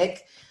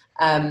pathetic.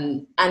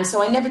 And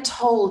so I never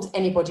told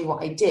anybody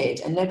what I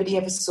did, and nobody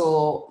ever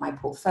saw my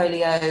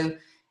portfolio.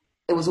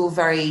 It was all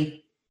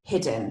very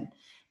hidden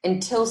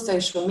until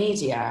social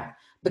media,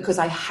 because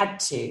I had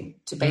to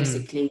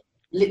basically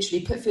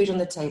literally put food on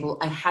the table.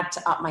 I had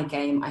to up my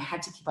game. I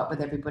had to keep up with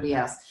everybody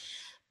else.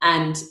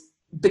 And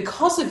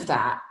because of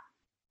that,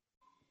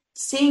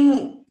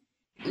 seeing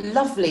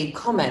lovely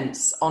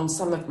comments on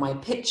some of my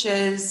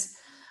pictures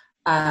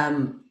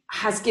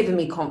has given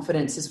me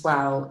confidence as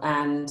well.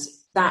 And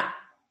that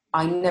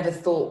I never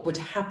thought would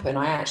happen.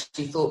 I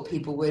actually thought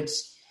people would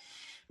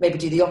maybe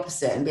do the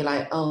opposite and be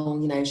like, oh,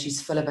 you know,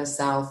 she's full of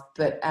herself.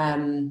 But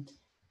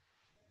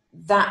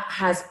that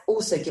has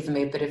also given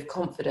me a bit of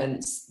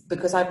confidence,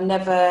 because I've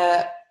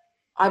never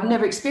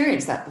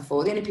experienced that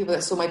before. The only people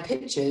that saw my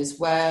pictures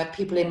were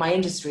people in my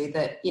industry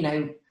that, you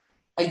know,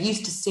 are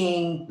used to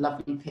seeing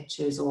lovely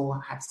pictures or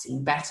have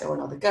seen better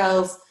on other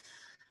girls.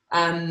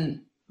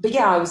 But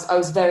yeah, I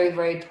was very,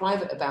 very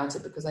private about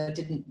it, because I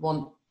didn't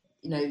want,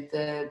 you know,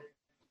 the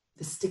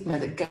stigma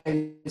that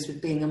goes with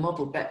being a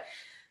model. But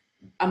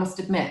I must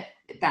admit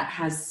that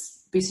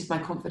has boosted my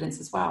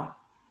confidence as well.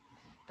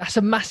 That's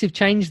a massive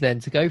change then,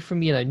 to go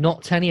from, you know,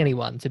 not telling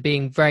anyone to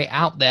being very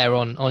out there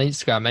on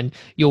Instagram. And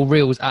your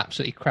reels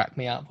absolutely crack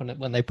me up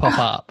when they pop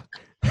up.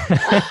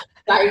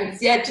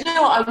 Yeah, do you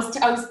know what?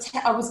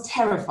 I was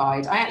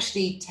terrified. I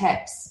actually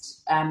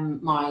text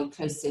my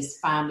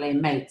closest family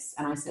and mates,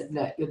 and I said,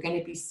 look, you're going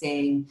to be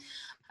seeing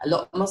a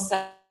lot more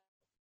stuff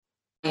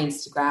on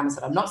Instagram. I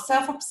said, I'm not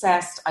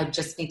self-obsessed. I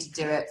just need to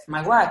do it for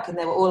my work. And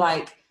they were all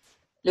like,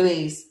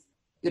 Louise,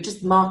 you're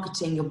just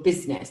marketing your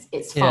business.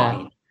 It's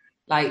fine.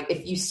 Like,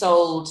 if you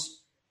sold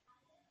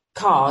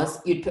cars,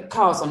 you'd put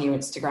cars on your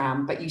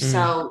Instagram, but you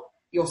sell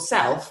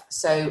yourself,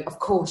 so of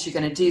course you're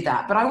going to do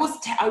that. But I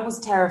was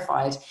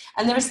terrified,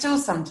 and there are still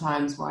some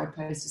times where I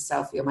post a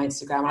selfie on my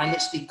Instagram and I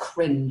literally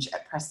cringe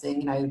at pressing,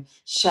 you know,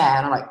 share,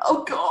 and I'm like,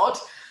 oh god.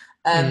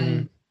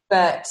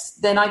 But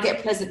then I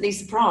get pleasantly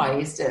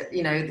surprised at,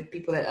 you know, the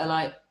people that are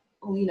like,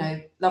 oh, you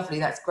know, lovely,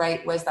 that's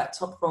great, where's that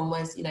top from,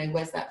 where's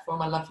that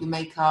from, I love your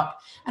makeup.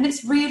 And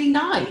it's really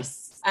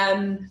nice.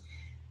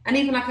 And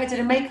even like, I did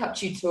a makeup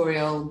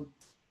tutorial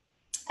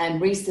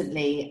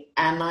recently,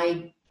 and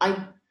I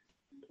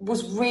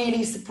was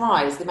really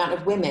surprised the amount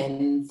of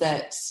women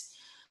that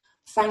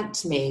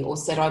thanked me or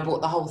said I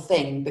bought the whole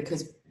thing,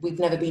 because we've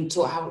never been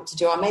taught how to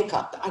do our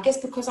makeup. I guess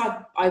because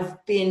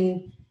I've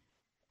been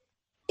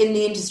in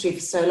the industry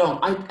for so long,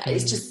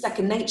 it's just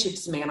second nature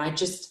to me, and I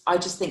just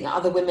think that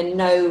other women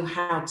know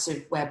how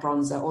to wear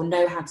bronzer or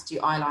know how to do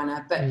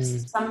eyeliner, but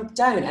some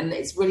don't, and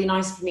it's really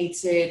nice for me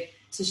to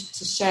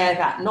share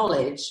that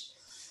knowledge.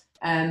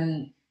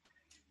 Yeah,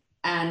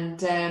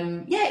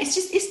 it's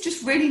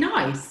just really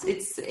nice.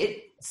 It's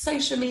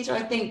social media.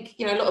 I think,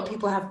 you know, a lot of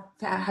people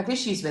have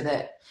issues with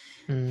it.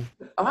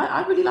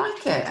 I really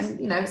like it, and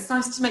you know, it's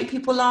nice to make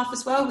people laugh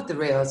as well with the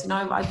reels. You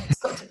know, I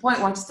just got to the point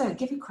where I just don't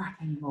give a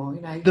crap anymore.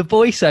 You know, the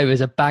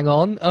voiceovers are bang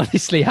on.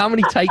 Honestly, how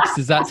many takes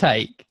does that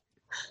take?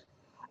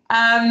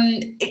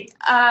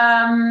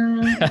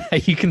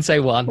 You can say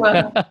one.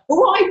 Well,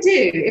 what I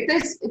do,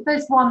 if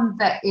there's one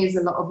that is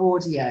a lot of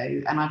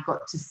audio and I've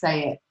got to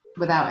say it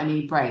without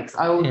any breaks,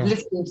 I will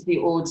listen to the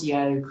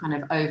audio kind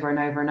of over and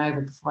over and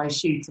over before I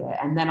shoot it,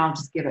 and then I'll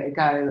just give it a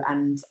go.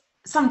 And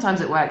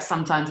sometimes it works,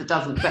 sometimes it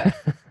doesn't. But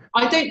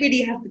I don't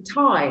really have the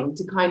time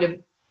to kind of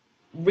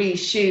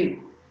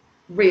reshoot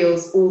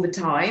reels all the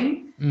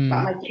time.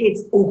 But my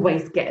kids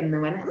always get in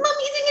there and, Mum,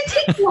 you doing a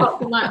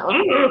TikTok? I'm like,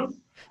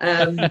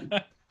 oh.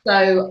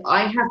 So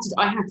I have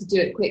to do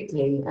it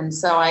quickly, and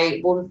so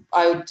I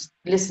would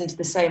listen to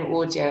the same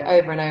audio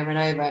over and over and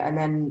over, and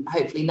then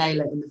hopefully nail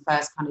it in the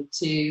first kind of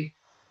two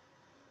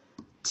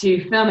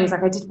filmings.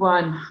 Like I did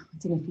one, I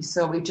don't know if you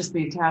saw, we've just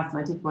moved house,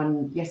 and I did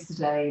one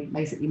yesterday,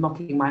 basically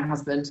mocking my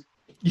husband.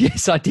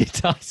 Yes, I did.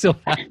 I saw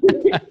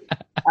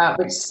that.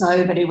 Which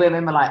so many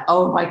women were like,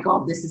 "Oh my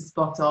god, this is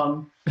spot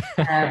on,"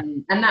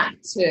 and that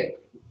took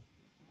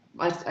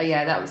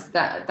Yeah, that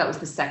was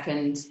the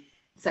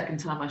second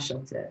time I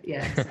shot it.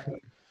 Yeah. So,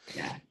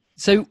 yeah.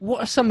 So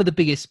what are some of the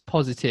biggest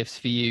positives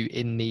for you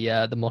in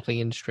the modeling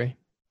industry?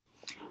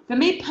 For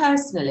me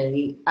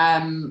personally,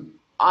 I've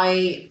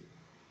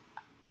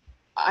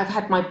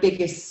had my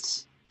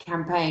biggest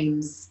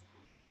campaigns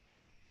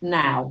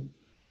now,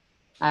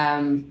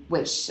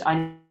 which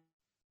I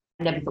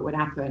never thought would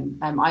happen.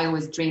 I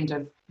always dreamed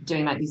of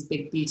doing like these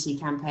big beauty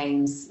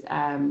campaigns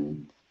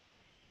in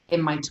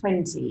my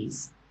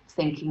 20s,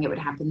 thinking it would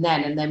happen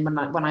then. And then when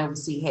I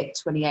obviously hit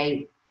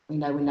 28,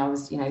 when I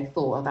was,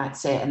 thought, oh,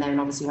 that's it. And then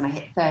obviously when I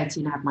hit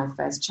 30 and had my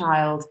first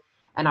child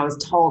and I was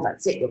told,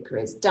 that's it, your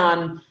career's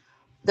done.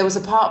 There was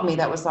a part of me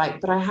that was like,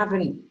 but I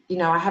haven't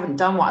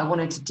done what I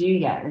wanted to do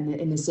yet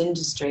in this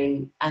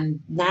industry.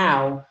 And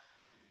now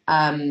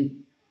I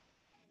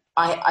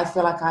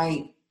feel like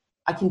I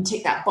can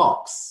tick that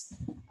box.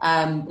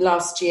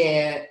 Last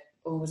year,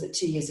 or was it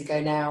 2 years ago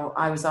now,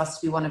 I was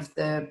asked to be one of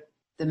the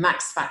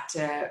Max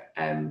Factor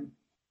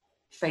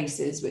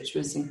faces, which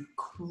was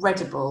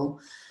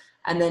incredible.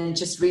 And then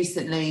just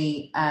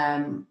recently, I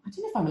don't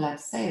know if I'm allowed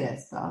to say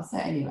this, but I'll say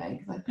it anyway,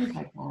 because I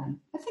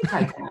think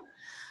I can.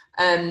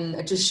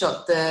 I just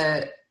shot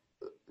the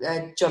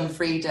John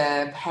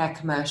Frieda hair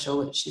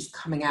commercial, which is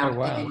coming out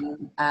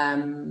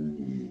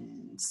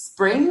in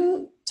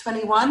spring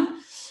 21.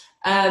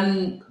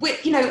 And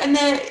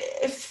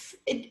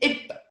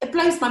it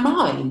blows my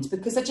mind,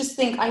 because I just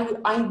think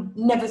I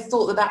never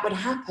thought that would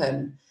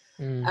happen.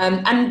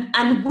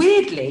 And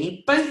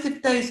weirdly, both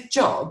of those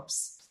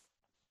jobs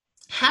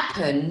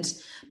happened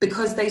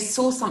because they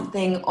saw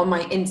something on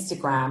my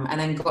Instagram and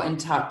then got in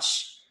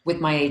touch with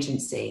my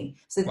agency.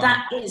 So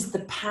that is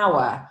the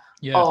power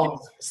of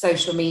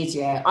social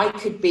media. I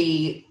could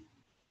be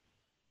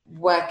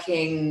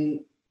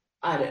working,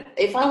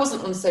 if I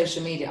wasn't on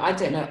social media, I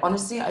don't know.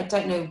 Honestly, I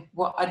don't know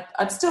what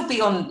I'd still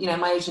be on,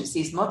 my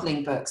agency's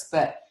modeling books,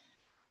 but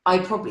I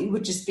probably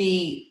would just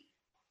be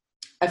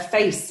a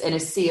face in a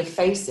sea of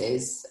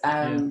faces.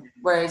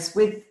 Whereas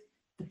with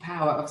the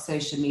power of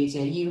social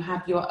media, you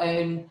have your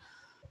own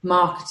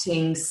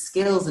marketing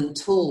skills and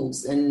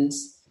tools, and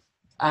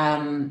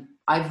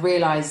I've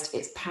realized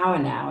its power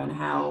now and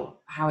how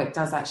it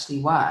does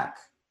actually work,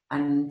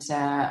 and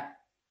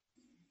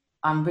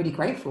I'm really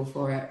grateful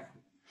for it.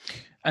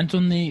 And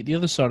on the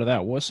other side of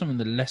that, what are some of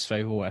the less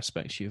favorable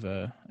aspects you've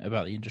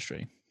about the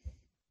industry?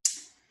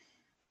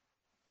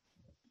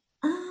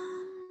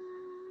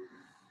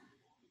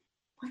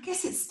 I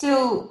guess it's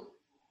still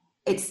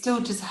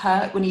just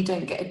hurt when you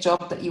don't get a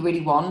job that you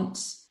really want.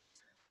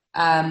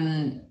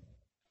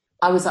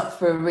 I was up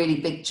for a really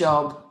big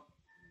job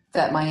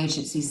that my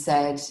agency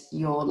said,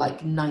 you're like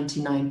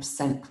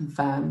 99%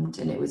 confirmed,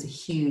 and it was a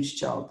huge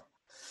job.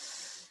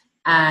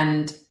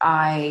 And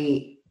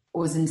I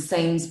was in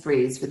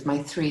Sainsbury's with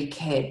my 3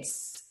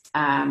 kids,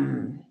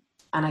 and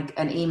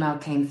an email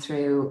came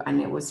through, and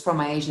it was from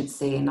my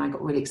agency, and I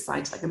got really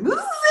excited, like, move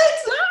it!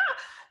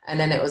 And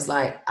then it was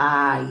like,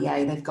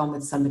 yeah, they've gone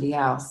with somebody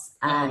else.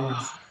 And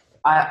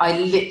I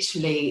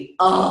literally,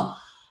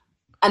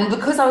 and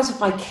because I was with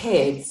my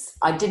kids,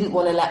 I didn't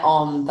want to let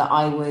on that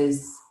I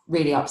was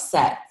really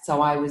upset.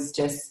 So I was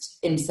just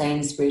in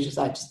Sainsbury's, just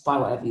like, just buy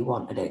whatever you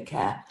want, I don't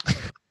care.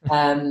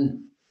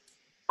 And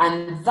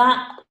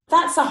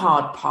that's a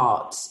hard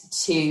part,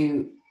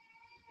 to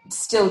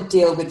still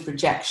deal with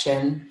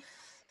rejection.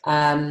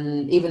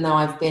 Even though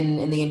I've been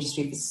in the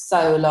industry for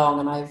so long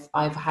and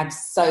I've had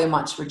so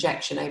much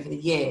rejection over the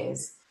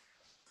years,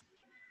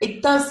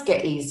 it does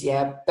get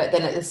easier, but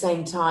then at the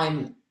same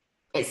time,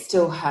 it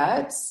still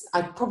hurts.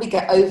 I'd probably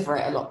get over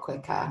it a lot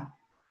quicker,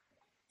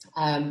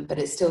 but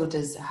it still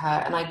does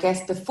hurt. And I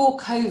guess before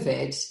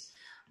COVID,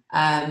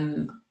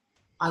 I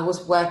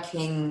was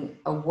working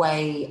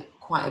away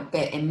quite a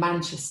bit in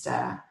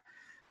Manchester.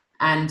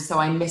 And so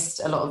I missed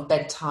a lot of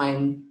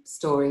bedtime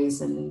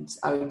stories, and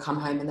I would come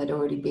home and they'd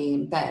already be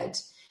in bed.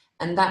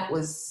 And that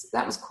was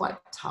quite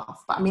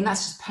tough. But I mean,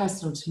 that's just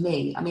personal to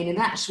me. I mean, in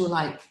actual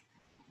like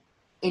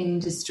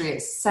industry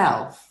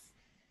itself,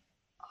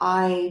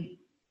 I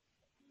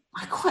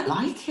quite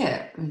like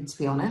it, to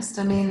be honest.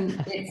 I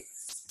mean,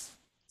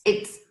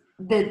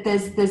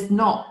 there's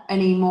not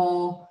any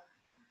more,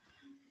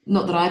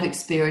 not that I've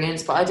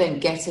experienced, but I don't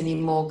get any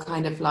more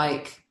kind of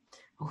like,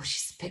 oh,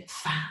 she's a bit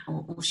fat,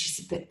 or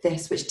she's a bit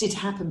this, which did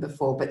happen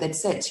before, but they'd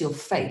say it to your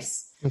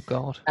face. Oh,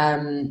 God.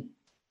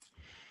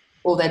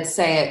 Or they'd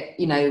say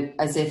it,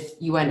 as if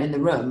you weren't in the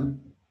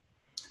room.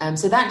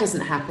 So that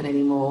doesn't happen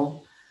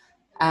anymore.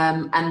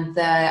 And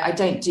I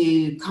don't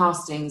do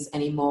castings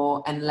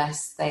anymore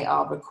unless they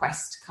are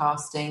request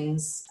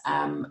castings.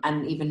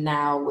 And even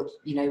now,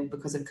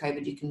 because of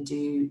COVID, you can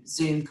do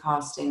Zoom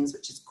castings,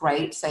 which is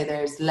great. So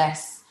there's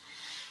less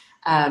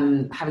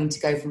having to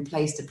go from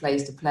place to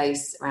place to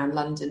place around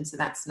London, so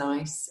that's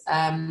nice.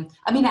 I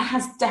mean, it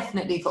has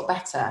definitely got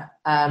better,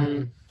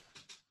 and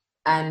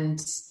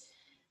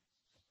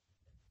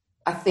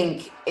I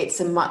think it's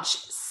a much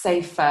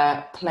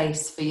safer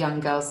place for young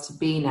girls to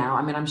be now.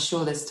 I mean, I'm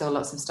sure there's still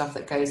lots of stuff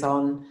that goes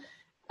on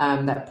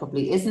that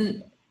probably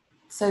isn't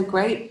so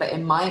great, but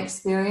in my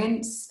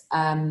experience,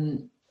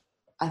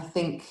 I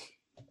think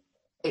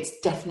it's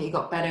definitely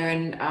got better,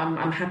 and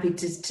I'm happy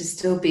to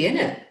still be in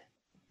it.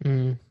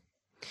 Mm.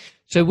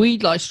 So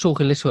we'd like to talk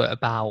a little bit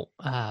about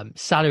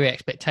salary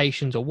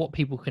expectations, or what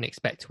people can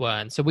expect to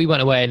earn. So we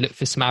went away and looked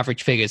for some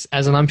average figures,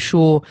 and I'm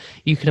sure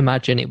you can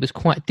imagine it was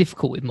quite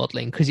difficult with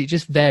modelling because it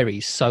just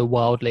varies so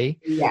wildly.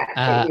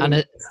 Yeah,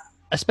 and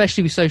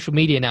especially with social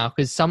media now,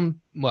 because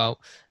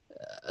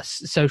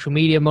social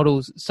media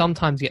models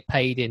sometimes get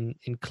paid in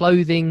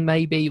clothing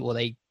maybe, or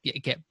they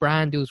get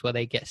brand deals where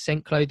they get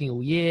sent clothing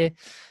all year.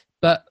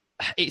 But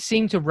it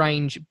seemed to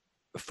range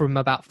from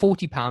about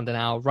 £40 an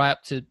hour right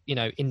up to,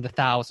 in the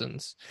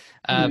thousands.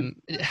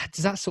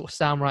 Does that sort of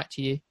sound right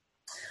to you?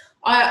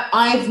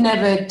 I've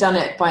never done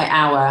it by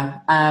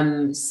hour.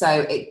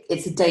 So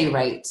it's a day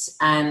rate.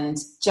 And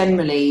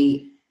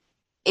generally,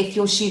 if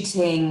you're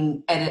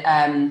shooting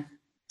an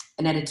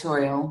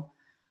editorial,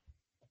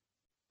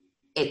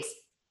 it's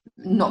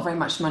not very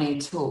much money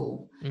at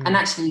all. And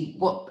actually,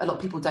 what a lot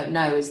of people don't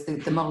know is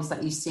the models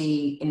that you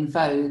see in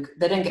Vogue,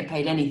 they don't get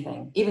paid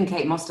anything. Even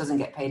Kate Moss doesn't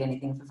get paid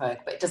anything for Vogue,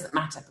 but it doesn't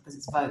matter because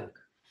it's Vogue.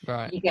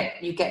 Right. You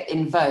get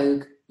in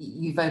Vogue,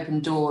 you've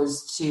opened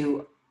doors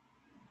to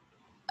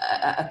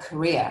a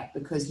career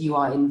because you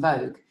are in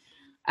Vogue.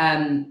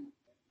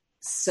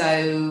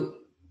 So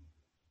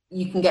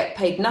you can get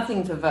paid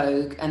nothing for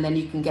Vogue, and then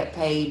you can get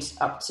paid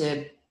up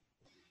to, I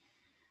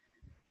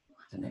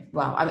don't know.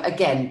 Well,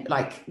 again,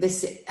 like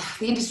this,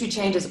 the industry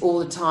changes all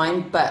the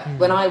time. But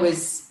when I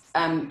was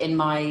in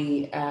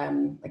my,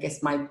 I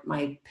guess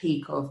my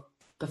peak of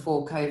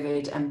before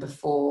COVID and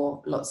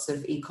before lots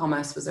of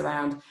e-commerce was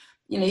around,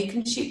 you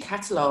can shoot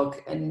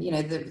catalogue, and you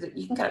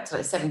can get up to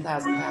like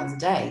 £7,000 a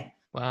day.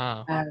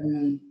 Wow.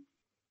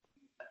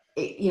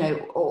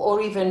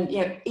 Or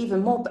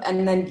even more.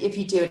 And then if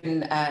you do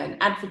an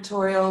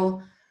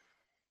advertorial,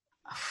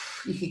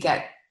 you could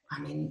get. I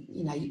mean,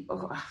 you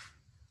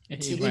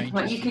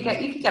could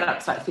get up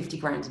to like 50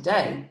 grand a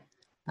day.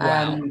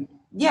 Wow.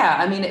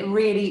 I mean, it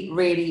really,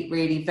 really,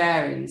 really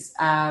varies.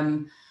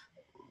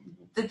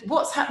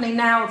 What's happening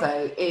now,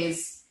 though,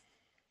 is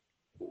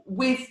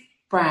with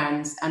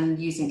brands and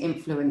using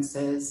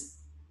influencers.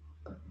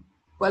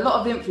 Well, a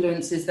lot of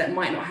influencers that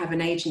might not have an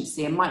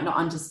agency and might not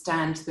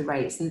understand the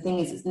rates. And the thing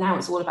is, now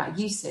it's all about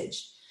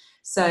usage.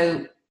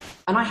 So,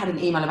 and I had an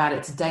email about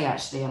it today,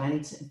 actually, and I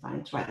need to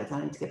write that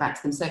down. I need to get back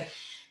to them. So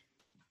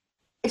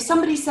if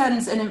somebody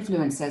sends an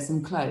influencer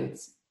some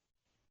clothes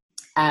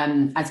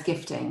as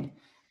gifting,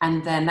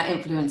 and then that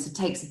influencer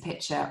takes a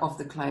picture of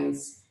the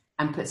clothes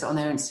and puts it on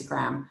their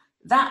Instagram,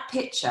 that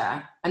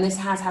picture, and this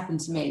has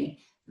happened to me,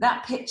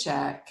 that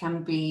picture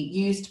can be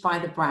used by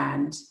the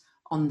brand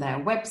on their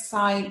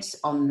website,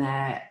 on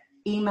their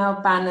email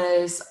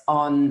banners,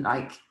 on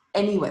like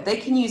anywhere. They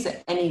can use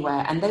it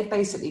anywhere, and they've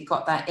basically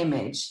got that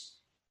image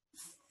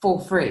for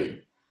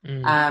free.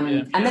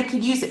 And they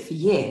could use it for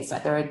years.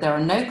 Like there are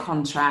no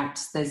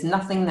contracts. There's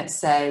nothing that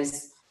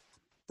says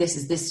this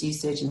is this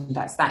usage and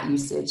that's that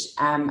usage.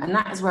 And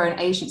that is where an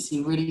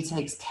agency really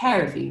takes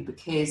care of you,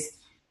 because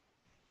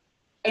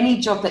any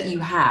job that you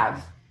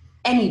have,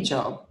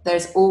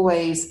 there's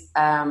always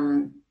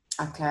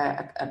like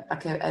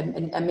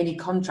a mini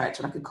contract,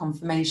 or like a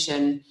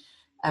confirmation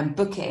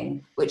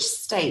booking, which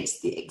states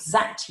the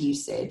exact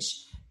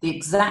usage, the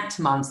exact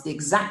months, the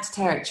exact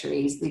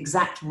territories, the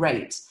exact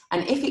rate.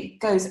 And if it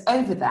goes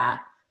over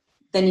that,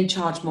 then you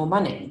charge more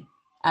money.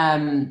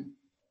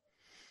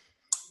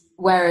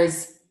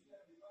 Whereas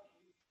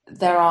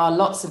there are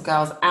lots of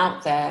girls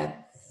out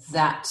there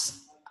that,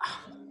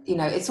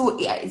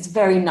 it's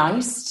very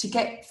nice to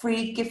get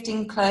free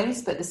gifting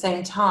clothes, but at the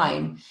same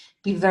time,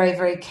 be very,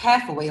 very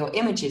careful where your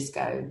images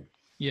go.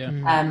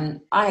 Yeah.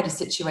 I had a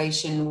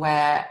situation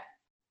where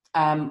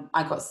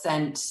I got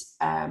sent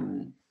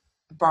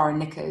bra and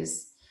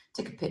knickers,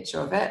 took a picture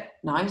of it,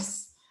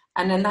 nice,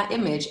 and then that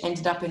image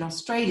ended up in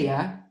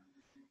Australia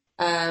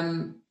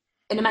in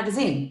a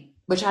magazine,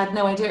 which I had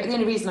no idea. The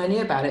only reason I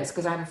knew about it is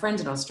because I have a friend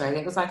in Australia.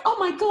 It was like, oh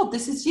my God,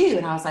 this is you.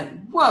 And I was like,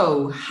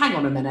 whoa, hang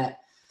on a minute.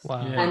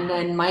 Wow. Yeah. And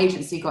then my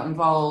agency got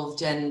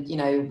involved, and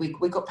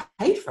we got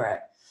paid for it.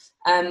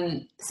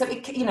 So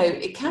it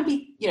can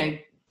be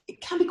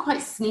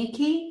quite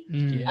sneaky.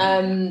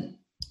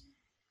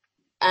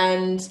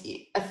 And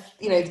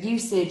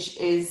usage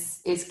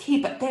is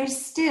key, but there's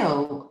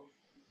still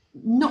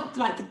not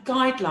like the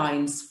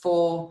guidelines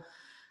for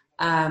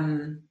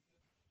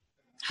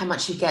how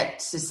much you get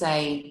to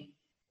say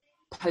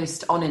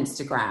post on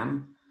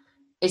Instagram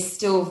is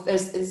still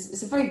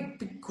it's a very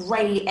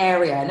grey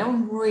area. No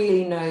one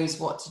really knows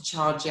what to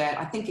charge yet.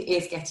 I think it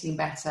is getting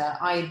better.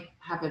 I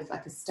have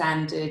a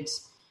standard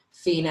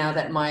fee now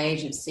that my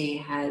agency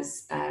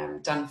has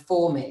done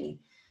for me,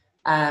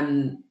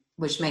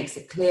 which makes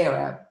it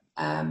clearer.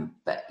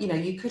 But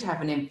you could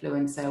have an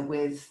influencer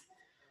with,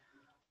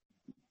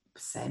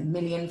 say, 1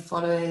 million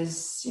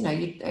followers.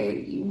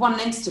 You one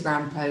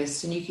Instagram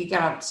post and you could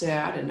get up to,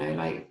 I don't know,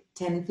 like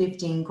 10,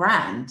 15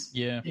 grand.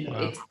 Yeah.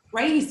 Wow. It's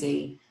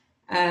crazy.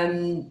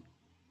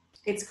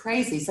 It's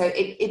crazy. So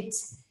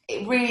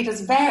it really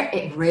does vary.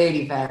 It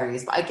really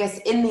varies. But I guess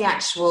in the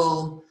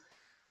actual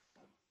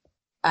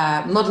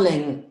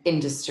modeling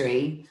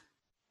industry,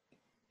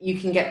 you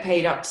can get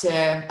paid up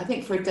to, I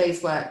think for a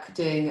day's work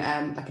doing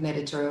like an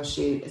editorial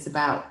shoot, it's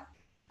about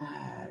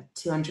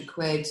 200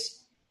 quid.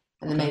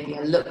 And then maybe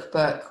a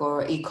lookbook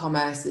or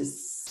e-commerce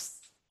is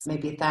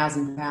maybe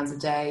 £1,000 a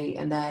day.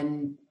 And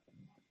then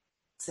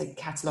say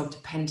catalogue,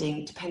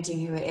 depending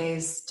who it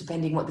is,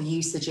 depending what the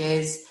usage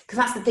is. Because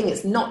that's the thing,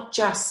 it's not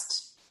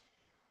just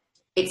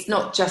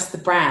the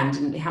brand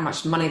and how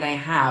much money they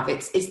have,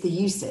 it's the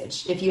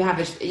usage. If you have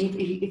a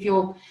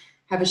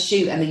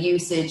shoot and the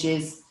usage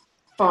is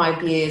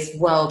 5 years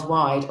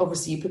worldwide,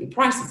 obviously you put your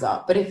prices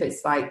up. But if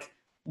it's like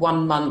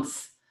 1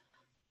 month,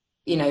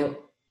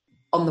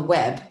 on the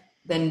web,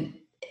 then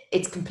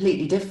it's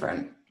completely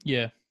different.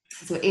 Yeah.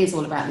 So it is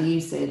all about the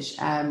usage.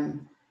 But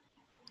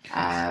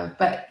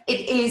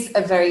it is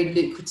a very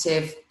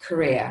lucrative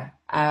career.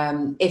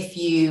 If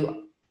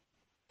you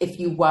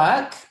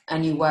work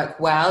and you work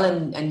well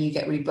and you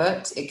get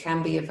rebooked, it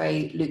can be a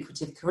very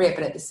lucrative career.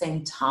 But at the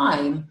same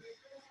time,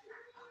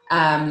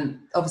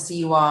 obviously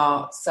you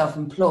are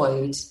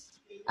self-employed.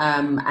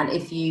 And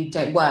if you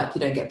don't work,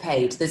 you don't get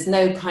paid. There's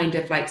no kind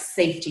of like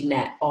safety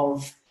net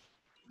of,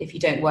 if you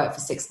don't work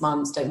for 6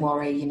 months, don't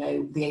worry,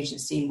 the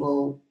agency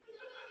will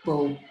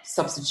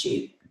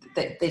substitute.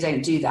 They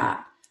don't do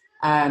that.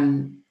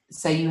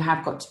 So you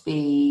have got to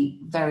be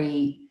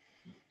very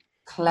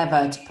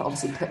clever to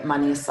obviously put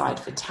money aside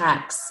for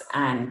tax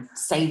and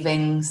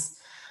savings.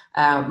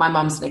 My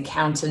mum's an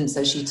accountant,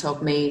 so she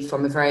told me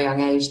from a very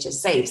young age to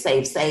save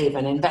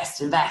and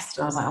invest. And I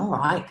was like, all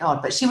right,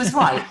 God, but she was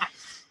right.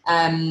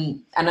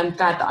 And I'm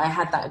glad that I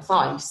had that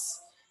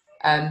advice,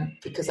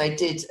 because I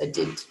did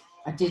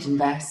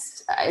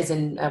invest, as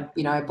in,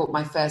 I bought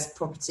my first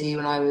property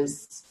when I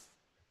was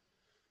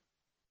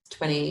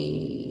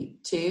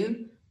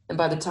 22. And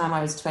by the time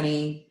I was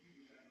 7,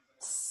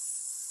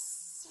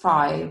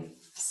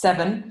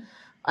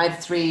 I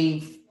had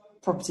 3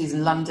 properties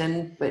in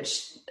London,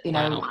 which,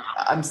 Wow.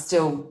 I'm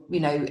still,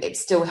 it's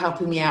still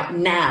helping me out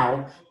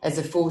now as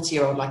a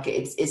 40-year-old. Like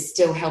it's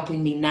still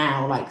helping me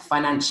now, like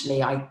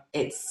financially,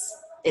 it's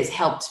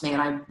helped me.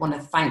 And I want to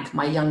thank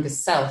my younger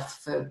self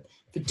for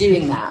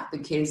doing that,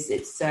 because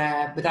it's,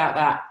 without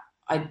that,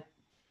 I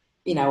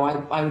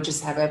would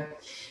just have a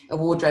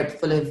wardrobe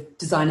full of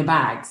designer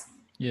bags.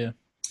 Yeah.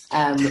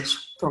 Which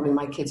probably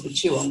my kids would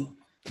chew on.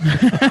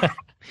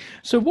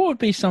 So what would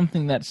be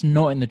something that's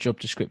not in the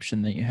job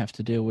description that you have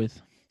to deal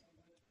with?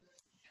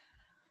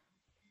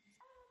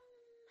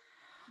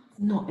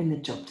 Not in the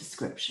job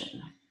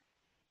description.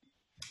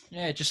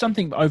 Yeah, just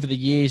something over the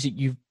years that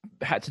you've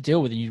had to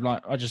deal with, and you're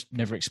like, I just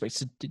never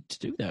expected to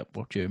do that.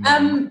 What do you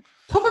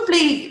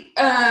Probably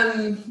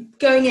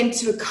going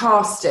into a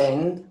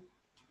casting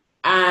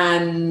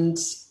and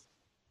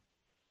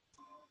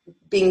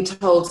being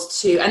told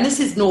to, and this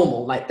is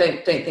normal, like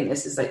don't think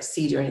this is like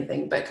seedy or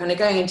anything, but kind of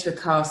going into a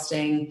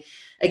casting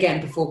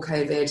again before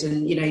COVID,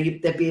 and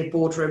there'd be a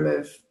boardroom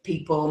of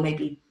people,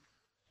 maybe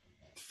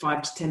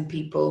 5 to 10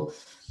 people,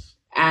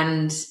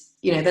 and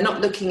they're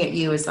not looking at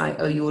you as like,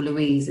 oh, you're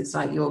Louise. It's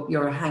like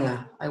you're a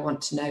hanger. I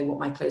want to know what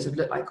my clothes would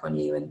look like on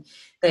you. And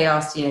they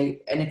asked, and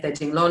if they're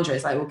doing laundry,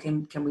 it's like, well,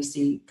 can we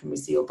see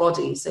your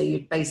body? So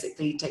you'd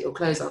basically take your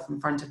clothes off in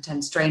front of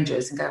 10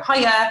 strangers and go,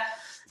 hiya.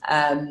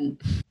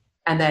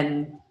 And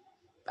then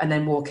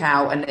walk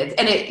out, and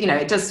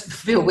it does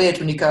feel weird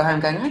when you go home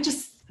going, I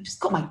just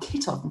got my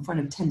kit off in front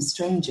of 10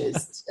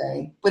 strangers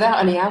today without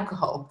any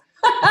alcohol.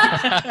 As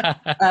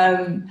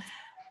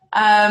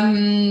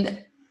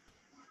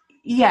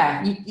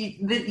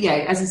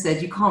I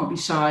said, you can't be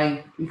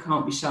shy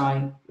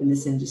in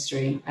this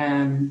industry.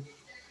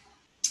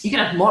 You can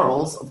have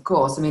morals, of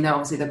course. I mean,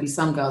 obviously there'll be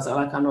some girls that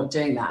are like, I'm not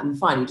doing that, and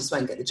fine, you just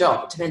won't get the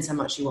job. It depends how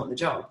much you want the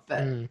job.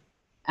 But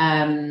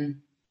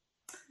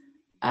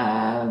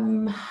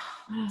what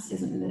else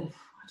isn't there? I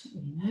don't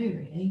really know,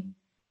 really.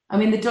 I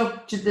mean,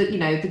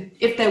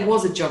 if there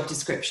was a job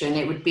description,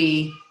 it would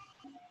be,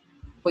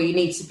 well, you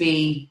need to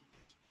be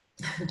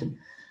a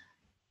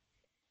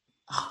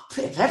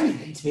bit of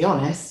everything, to be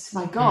honest.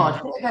 My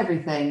God, a bit of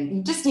everything.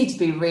 You just need to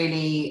be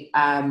really,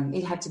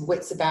 you have to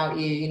wits about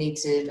you. You need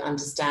to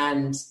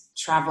understand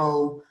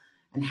travel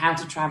and how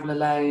to travel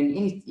alone.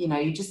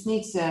 You just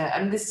need to,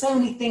 and there's so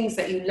many things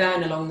that you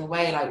learn along the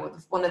way. Like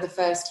one of the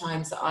first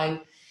times that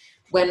I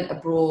went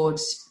abroad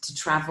to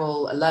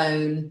travel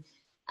alone,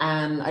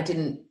 and I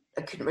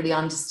couldn't really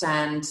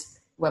understand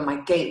where my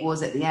gate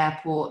was at the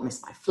airport,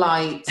 missed my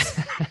flight,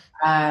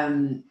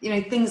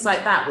 things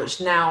like that, which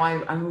now I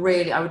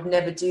would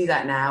never do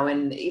that now.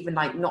 And even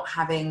like not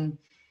having,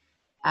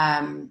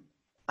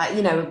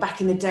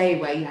 back in the day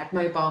where you had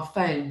mobile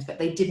phones, but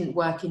they didn't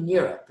work in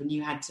Europe, and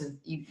you had to,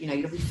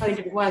 your phone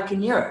didn't work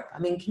in Europe. I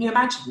mean, can you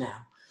imagine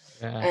now?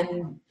 Yeah.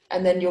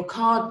 And then your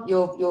car,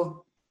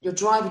 your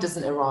driver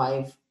doesn't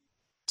arrive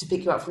to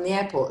pick you up from the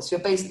airport. So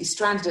you're basically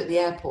stranded at the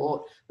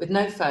airport with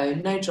no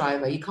phone, no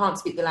driver. You can't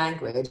speak the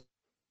language.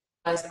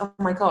 oh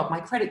my God, my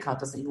credit card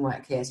doesn't even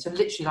work here. So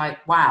literally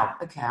like, wow,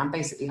 okay, I'm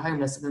basically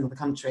homeless in another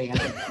country. And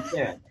I don't know what I'm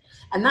doing.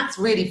 And that's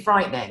really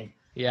frightening.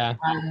 Yeah.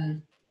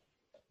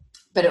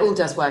 But it all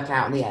does work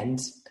out in the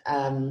end.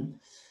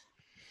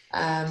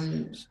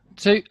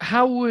 So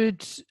how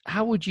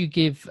would you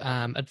give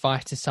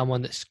advice to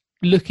someone that's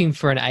looking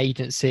for an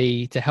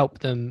agency to help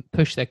them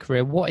push their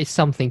career? What is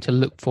something to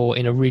look for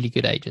in a really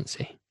good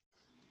agency?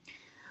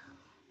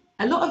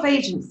 A lot of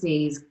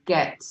agencies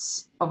get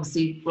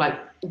obviously like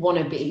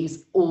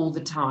wannabes all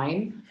the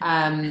time.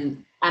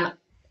 And I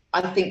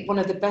think one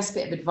of the best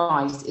bit of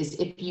advice is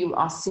if you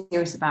are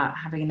serious about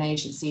having an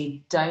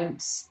agency,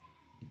 don't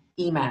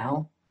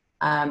email.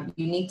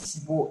 You need to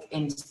walk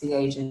into the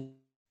agent.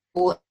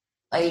 All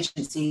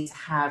agencies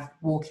have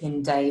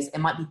walk-in days. It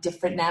might be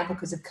different now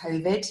because of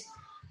COVID.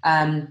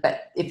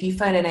 But if you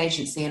phone an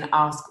agency and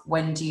ask,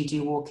 when do you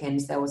do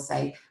walk-ins? They will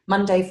say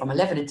Monday from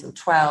 11 until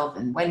 12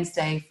 and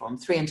Wednesday from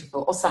 3 until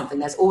 4 or something.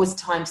 There's always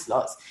time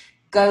slots.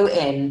 Go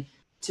in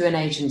to an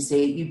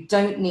agency. You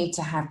don't need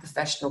to have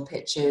professional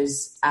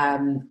pictures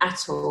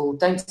at all.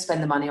 Don't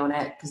spend the money on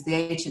it because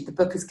the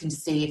bookers can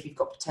see if you've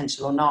got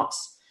potential or not.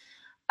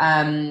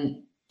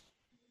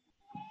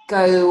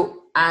 Go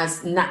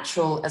as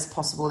natural as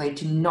possible. They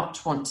do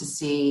not want to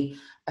see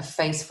a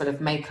face full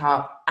of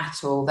makeup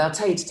at all. They'll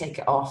tell you to take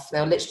it off.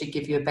 They'll literally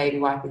give you a baby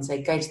wipe and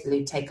say, go to the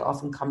loo, take it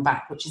off and come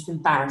back, which is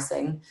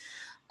embarrassing.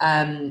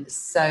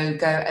 So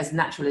go as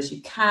natural as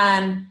you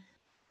can.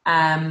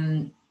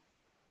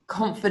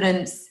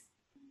 Confidence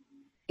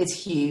is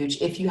huge.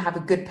 If you have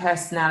a good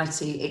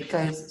personality, it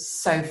goes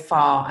so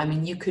far. I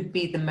mean, you could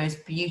be the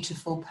most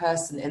beautiful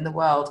person in the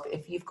world, but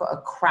if you've got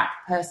a crap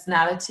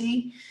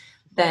personality,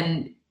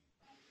 then,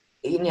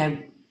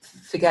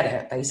 forget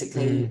it,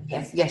 basically.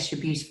 Yes, you're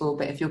beautiful,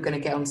 but if you're going to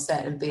get on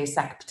set and be a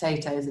sack of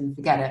potatoes, then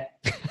forget it.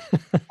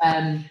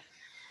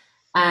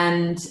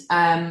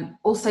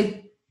 Also,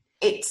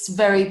 it's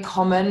very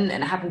common,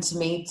 and it happened to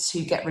me,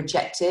 to get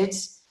rejected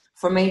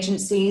from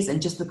agencies.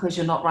 And just because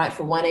you're not right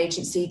for one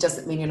agency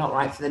doesn't mean you're not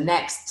right for the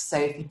next. So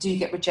if you do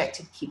get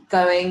rejected, keep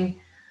going.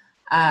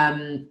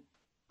 And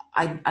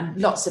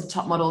lots of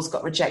top models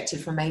got rejected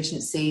from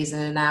agencies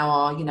and now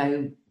are,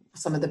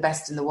 some of the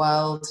best in the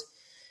world.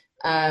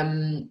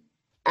 And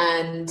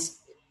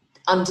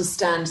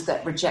understand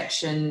that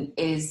rejection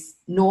is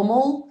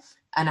normal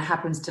and it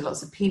happens to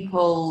lots of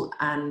people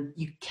and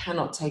you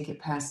cannot take it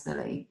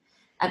personally.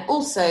 And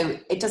also,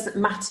 it doesn't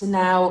matter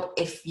now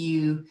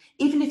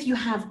even if you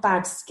have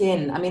bad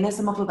skin. I mean, there's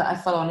a model that I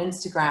follow on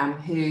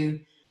Instagram who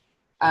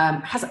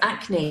has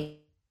acne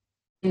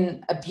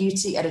in a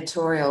beauty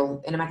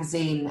editorial in a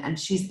magazine, and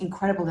she's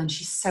incredible and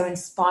she's so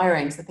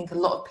inspiring. So I think a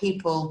lot of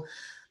people,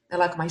 they're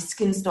like, my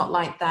skin's not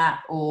like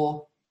that,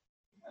 or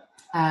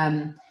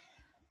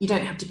you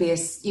don't have to be a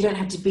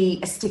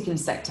stick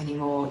insect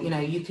anymore.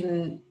 You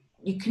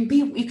can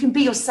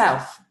be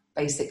yourself,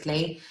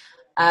 basically.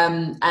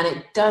 And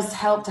it does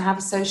help to have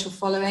a social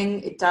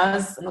following. It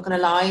does. I'm not going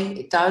to lie.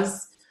 It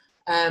does.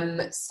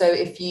 So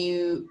if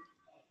you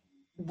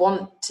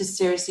want to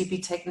seriously be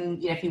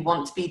taken, if you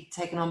want to be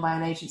taken on by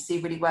an agency,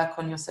 really work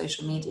on your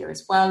social media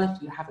as well,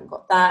 if you haven't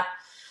got that.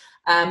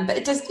 But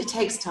it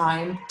takes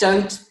time.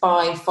 Don't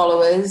buy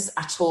followers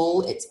at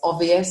all. It's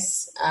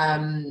obvious.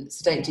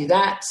 So don't do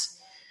that.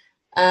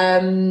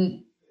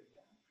 And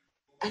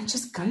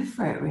just go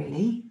for it,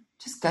 really.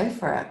 Just go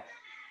for it.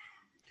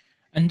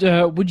 And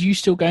would you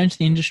still go into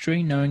the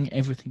industry knowing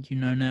everything you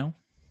know now?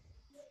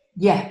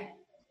 Yeah.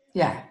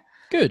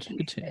 Good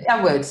to hear.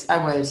 I would.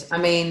 I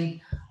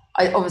mean,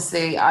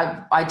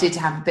 I did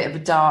have a bit of a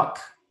dark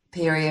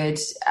period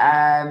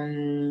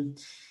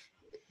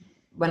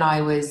when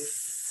I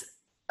was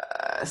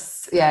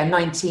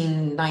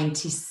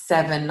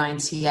 1997,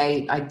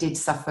 98. I did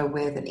suffer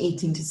with an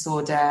eating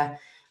disorder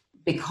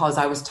because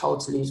I was told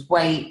to lose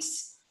weight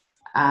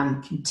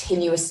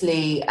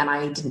continuously, and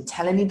I didn't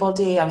tell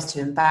anybody. I was too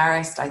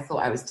embarrassed. I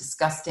thought I was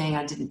disgusting.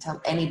 I didn't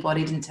tell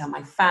anybody, didn't tell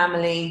my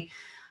family.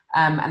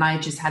 And I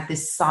just had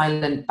this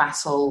silent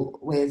battle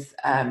with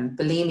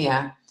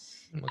bulimia.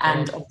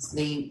 And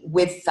obviously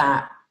with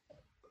that,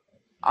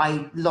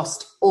 I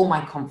lost all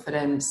my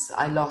confidence.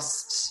 I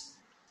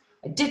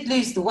did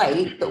lose the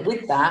weight, but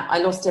with that, I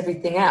lost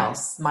everything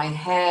else. My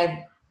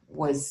hair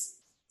was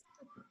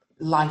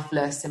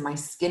lifeless and my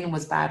skin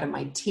was bad and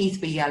my teeth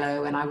were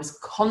yellow and I was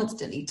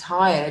constantly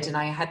tired and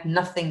I had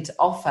nothing to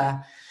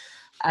offer.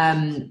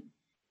 And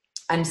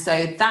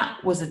so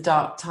that was a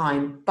dark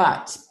time,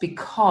 but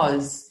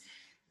because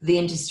the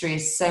industry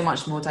is so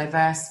much more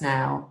diverse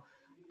now,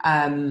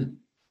 I'm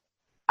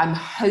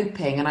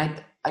hoping, and I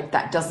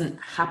that doesn't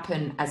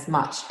happen as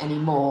much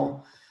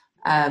anymore.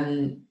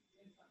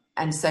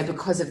 And so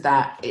because of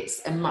that,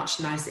 it's a much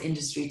nicer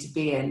industry to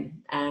be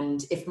in.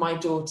 And if my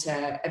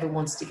daughter ever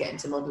wants to get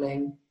into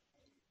modelling,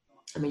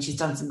 I mean, she's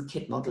done some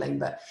kid modelling,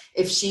 but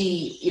if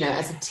she,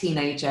 as a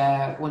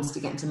teenager wants to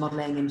get into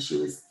modelling and she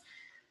was,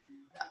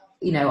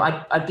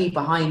 I'd be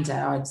behind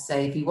her. I'd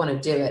say, if you want to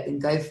do it, then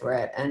go for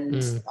it. And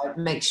I'd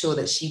make sure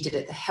that she did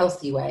it the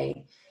healthy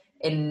way,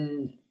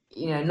 in,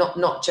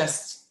 not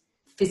just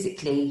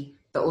physically,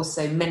 but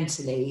also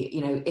mentally.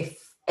 You know, if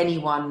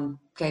anyone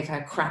gave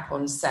her crap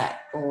on set,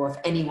 or if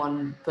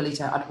anyone bullied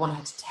her, I'd want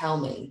her to tell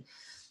me.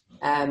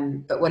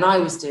 But when I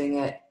was doing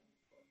it,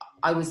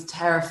 I was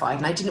terrified,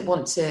 and I didn't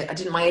want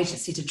my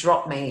agency to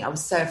drop me. I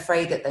was so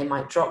afraid that they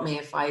might drop me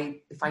if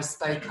I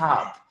spoke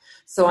up.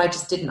 So I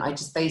just didn't. I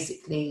just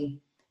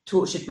basically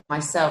tortured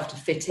myself to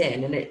fit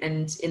in,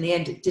 and in the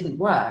end it didn't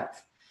work.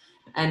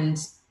 And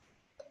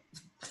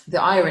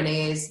the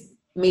irony is,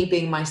 me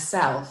being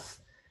myself,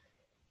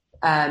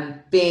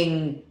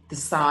 being the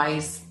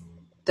size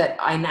that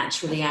I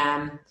naturally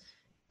am,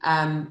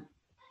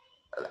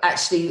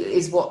 actually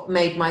is what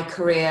made my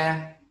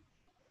career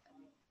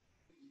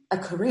a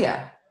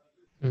career.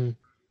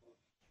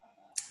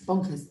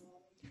 Bonkers.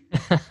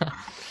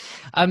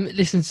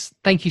 Listen,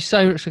 thank you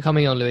so much for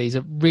coming on, Louise.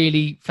 I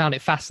really found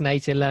it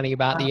fascinating learning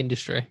about the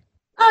industry.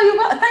 Oh, you're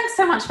welcome. Thanks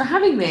so much for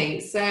having me.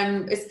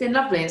 It's been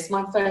lovely. It's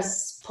my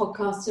first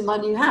podcast in my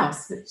new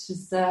house, which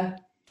is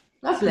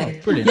lovely.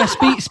 Brilliant.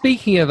 Yeah.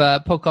 Speaking of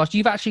a podcast,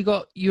 you've actually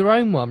got your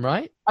own one,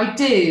 right? I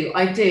do,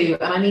 and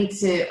I need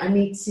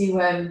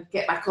to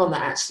get back on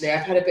that. Actually,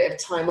 I've had a bit of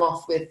time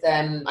off with.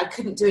 I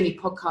couldn't do any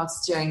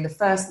podcasts during the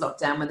first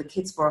lockdown when the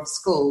kids were off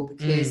school,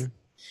 because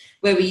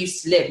where we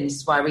used to live, and this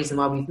is reason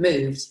why we've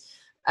moved.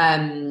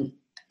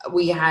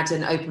 We had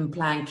an open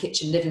plan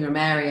kitchen living room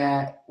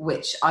area,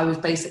 which I was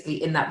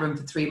basically in that room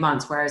for 3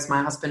 months, whereas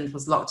my husband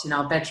was locked in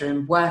our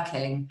bedroom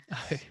working.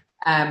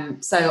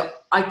 So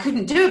I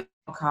couldn't do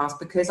a podcast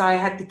because I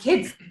had the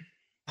kids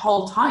the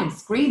whole time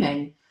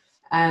screaming.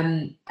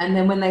 And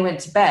then when they went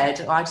to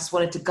bed, I just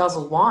wanted to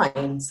guzzle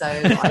wine. So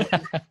I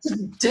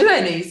didn't do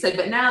any. So,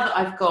 but now that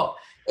I've got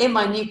in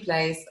my new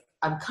place,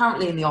 I'm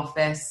currently in the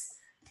office.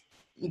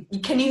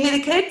 Can you hear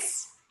the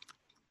kids?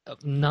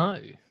 No.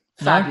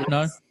 Fabulous.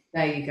 No.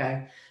 There you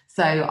go.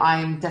 So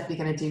I'm definitely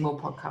going to do more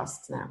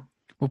podcasts now.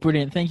 Well,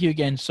 brilliant. Thank you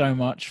again so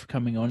much for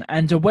coming on.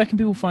 And where can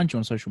people find you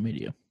on social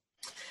media?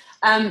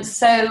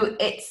 So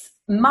it's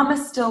Mama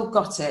Still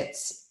Got It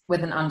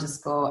with an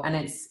underscore, and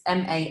it's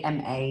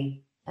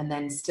MAMA and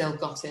then Still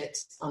Got It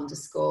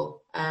 _.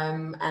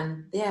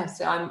 And yeah,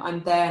 so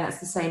I'm there, and that's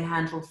the same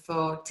handle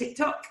for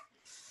TikTok.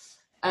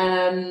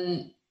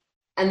 And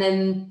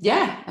then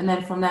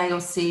from there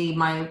you'll see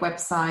my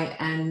website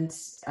and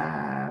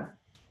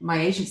my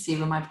agency,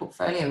 where my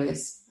portfolio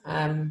is,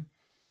 and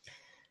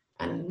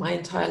my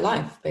entire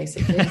life,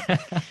 basically.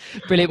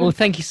 Brilliant. Well,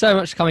 thank you so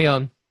much for coming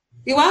on.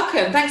 You're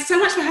welcome. Thanks so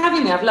much for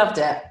having me. I've loved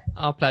it.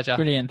 Our pleasure.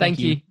 Brilliant. Thank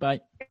you.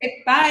 Bye.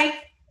 Bye.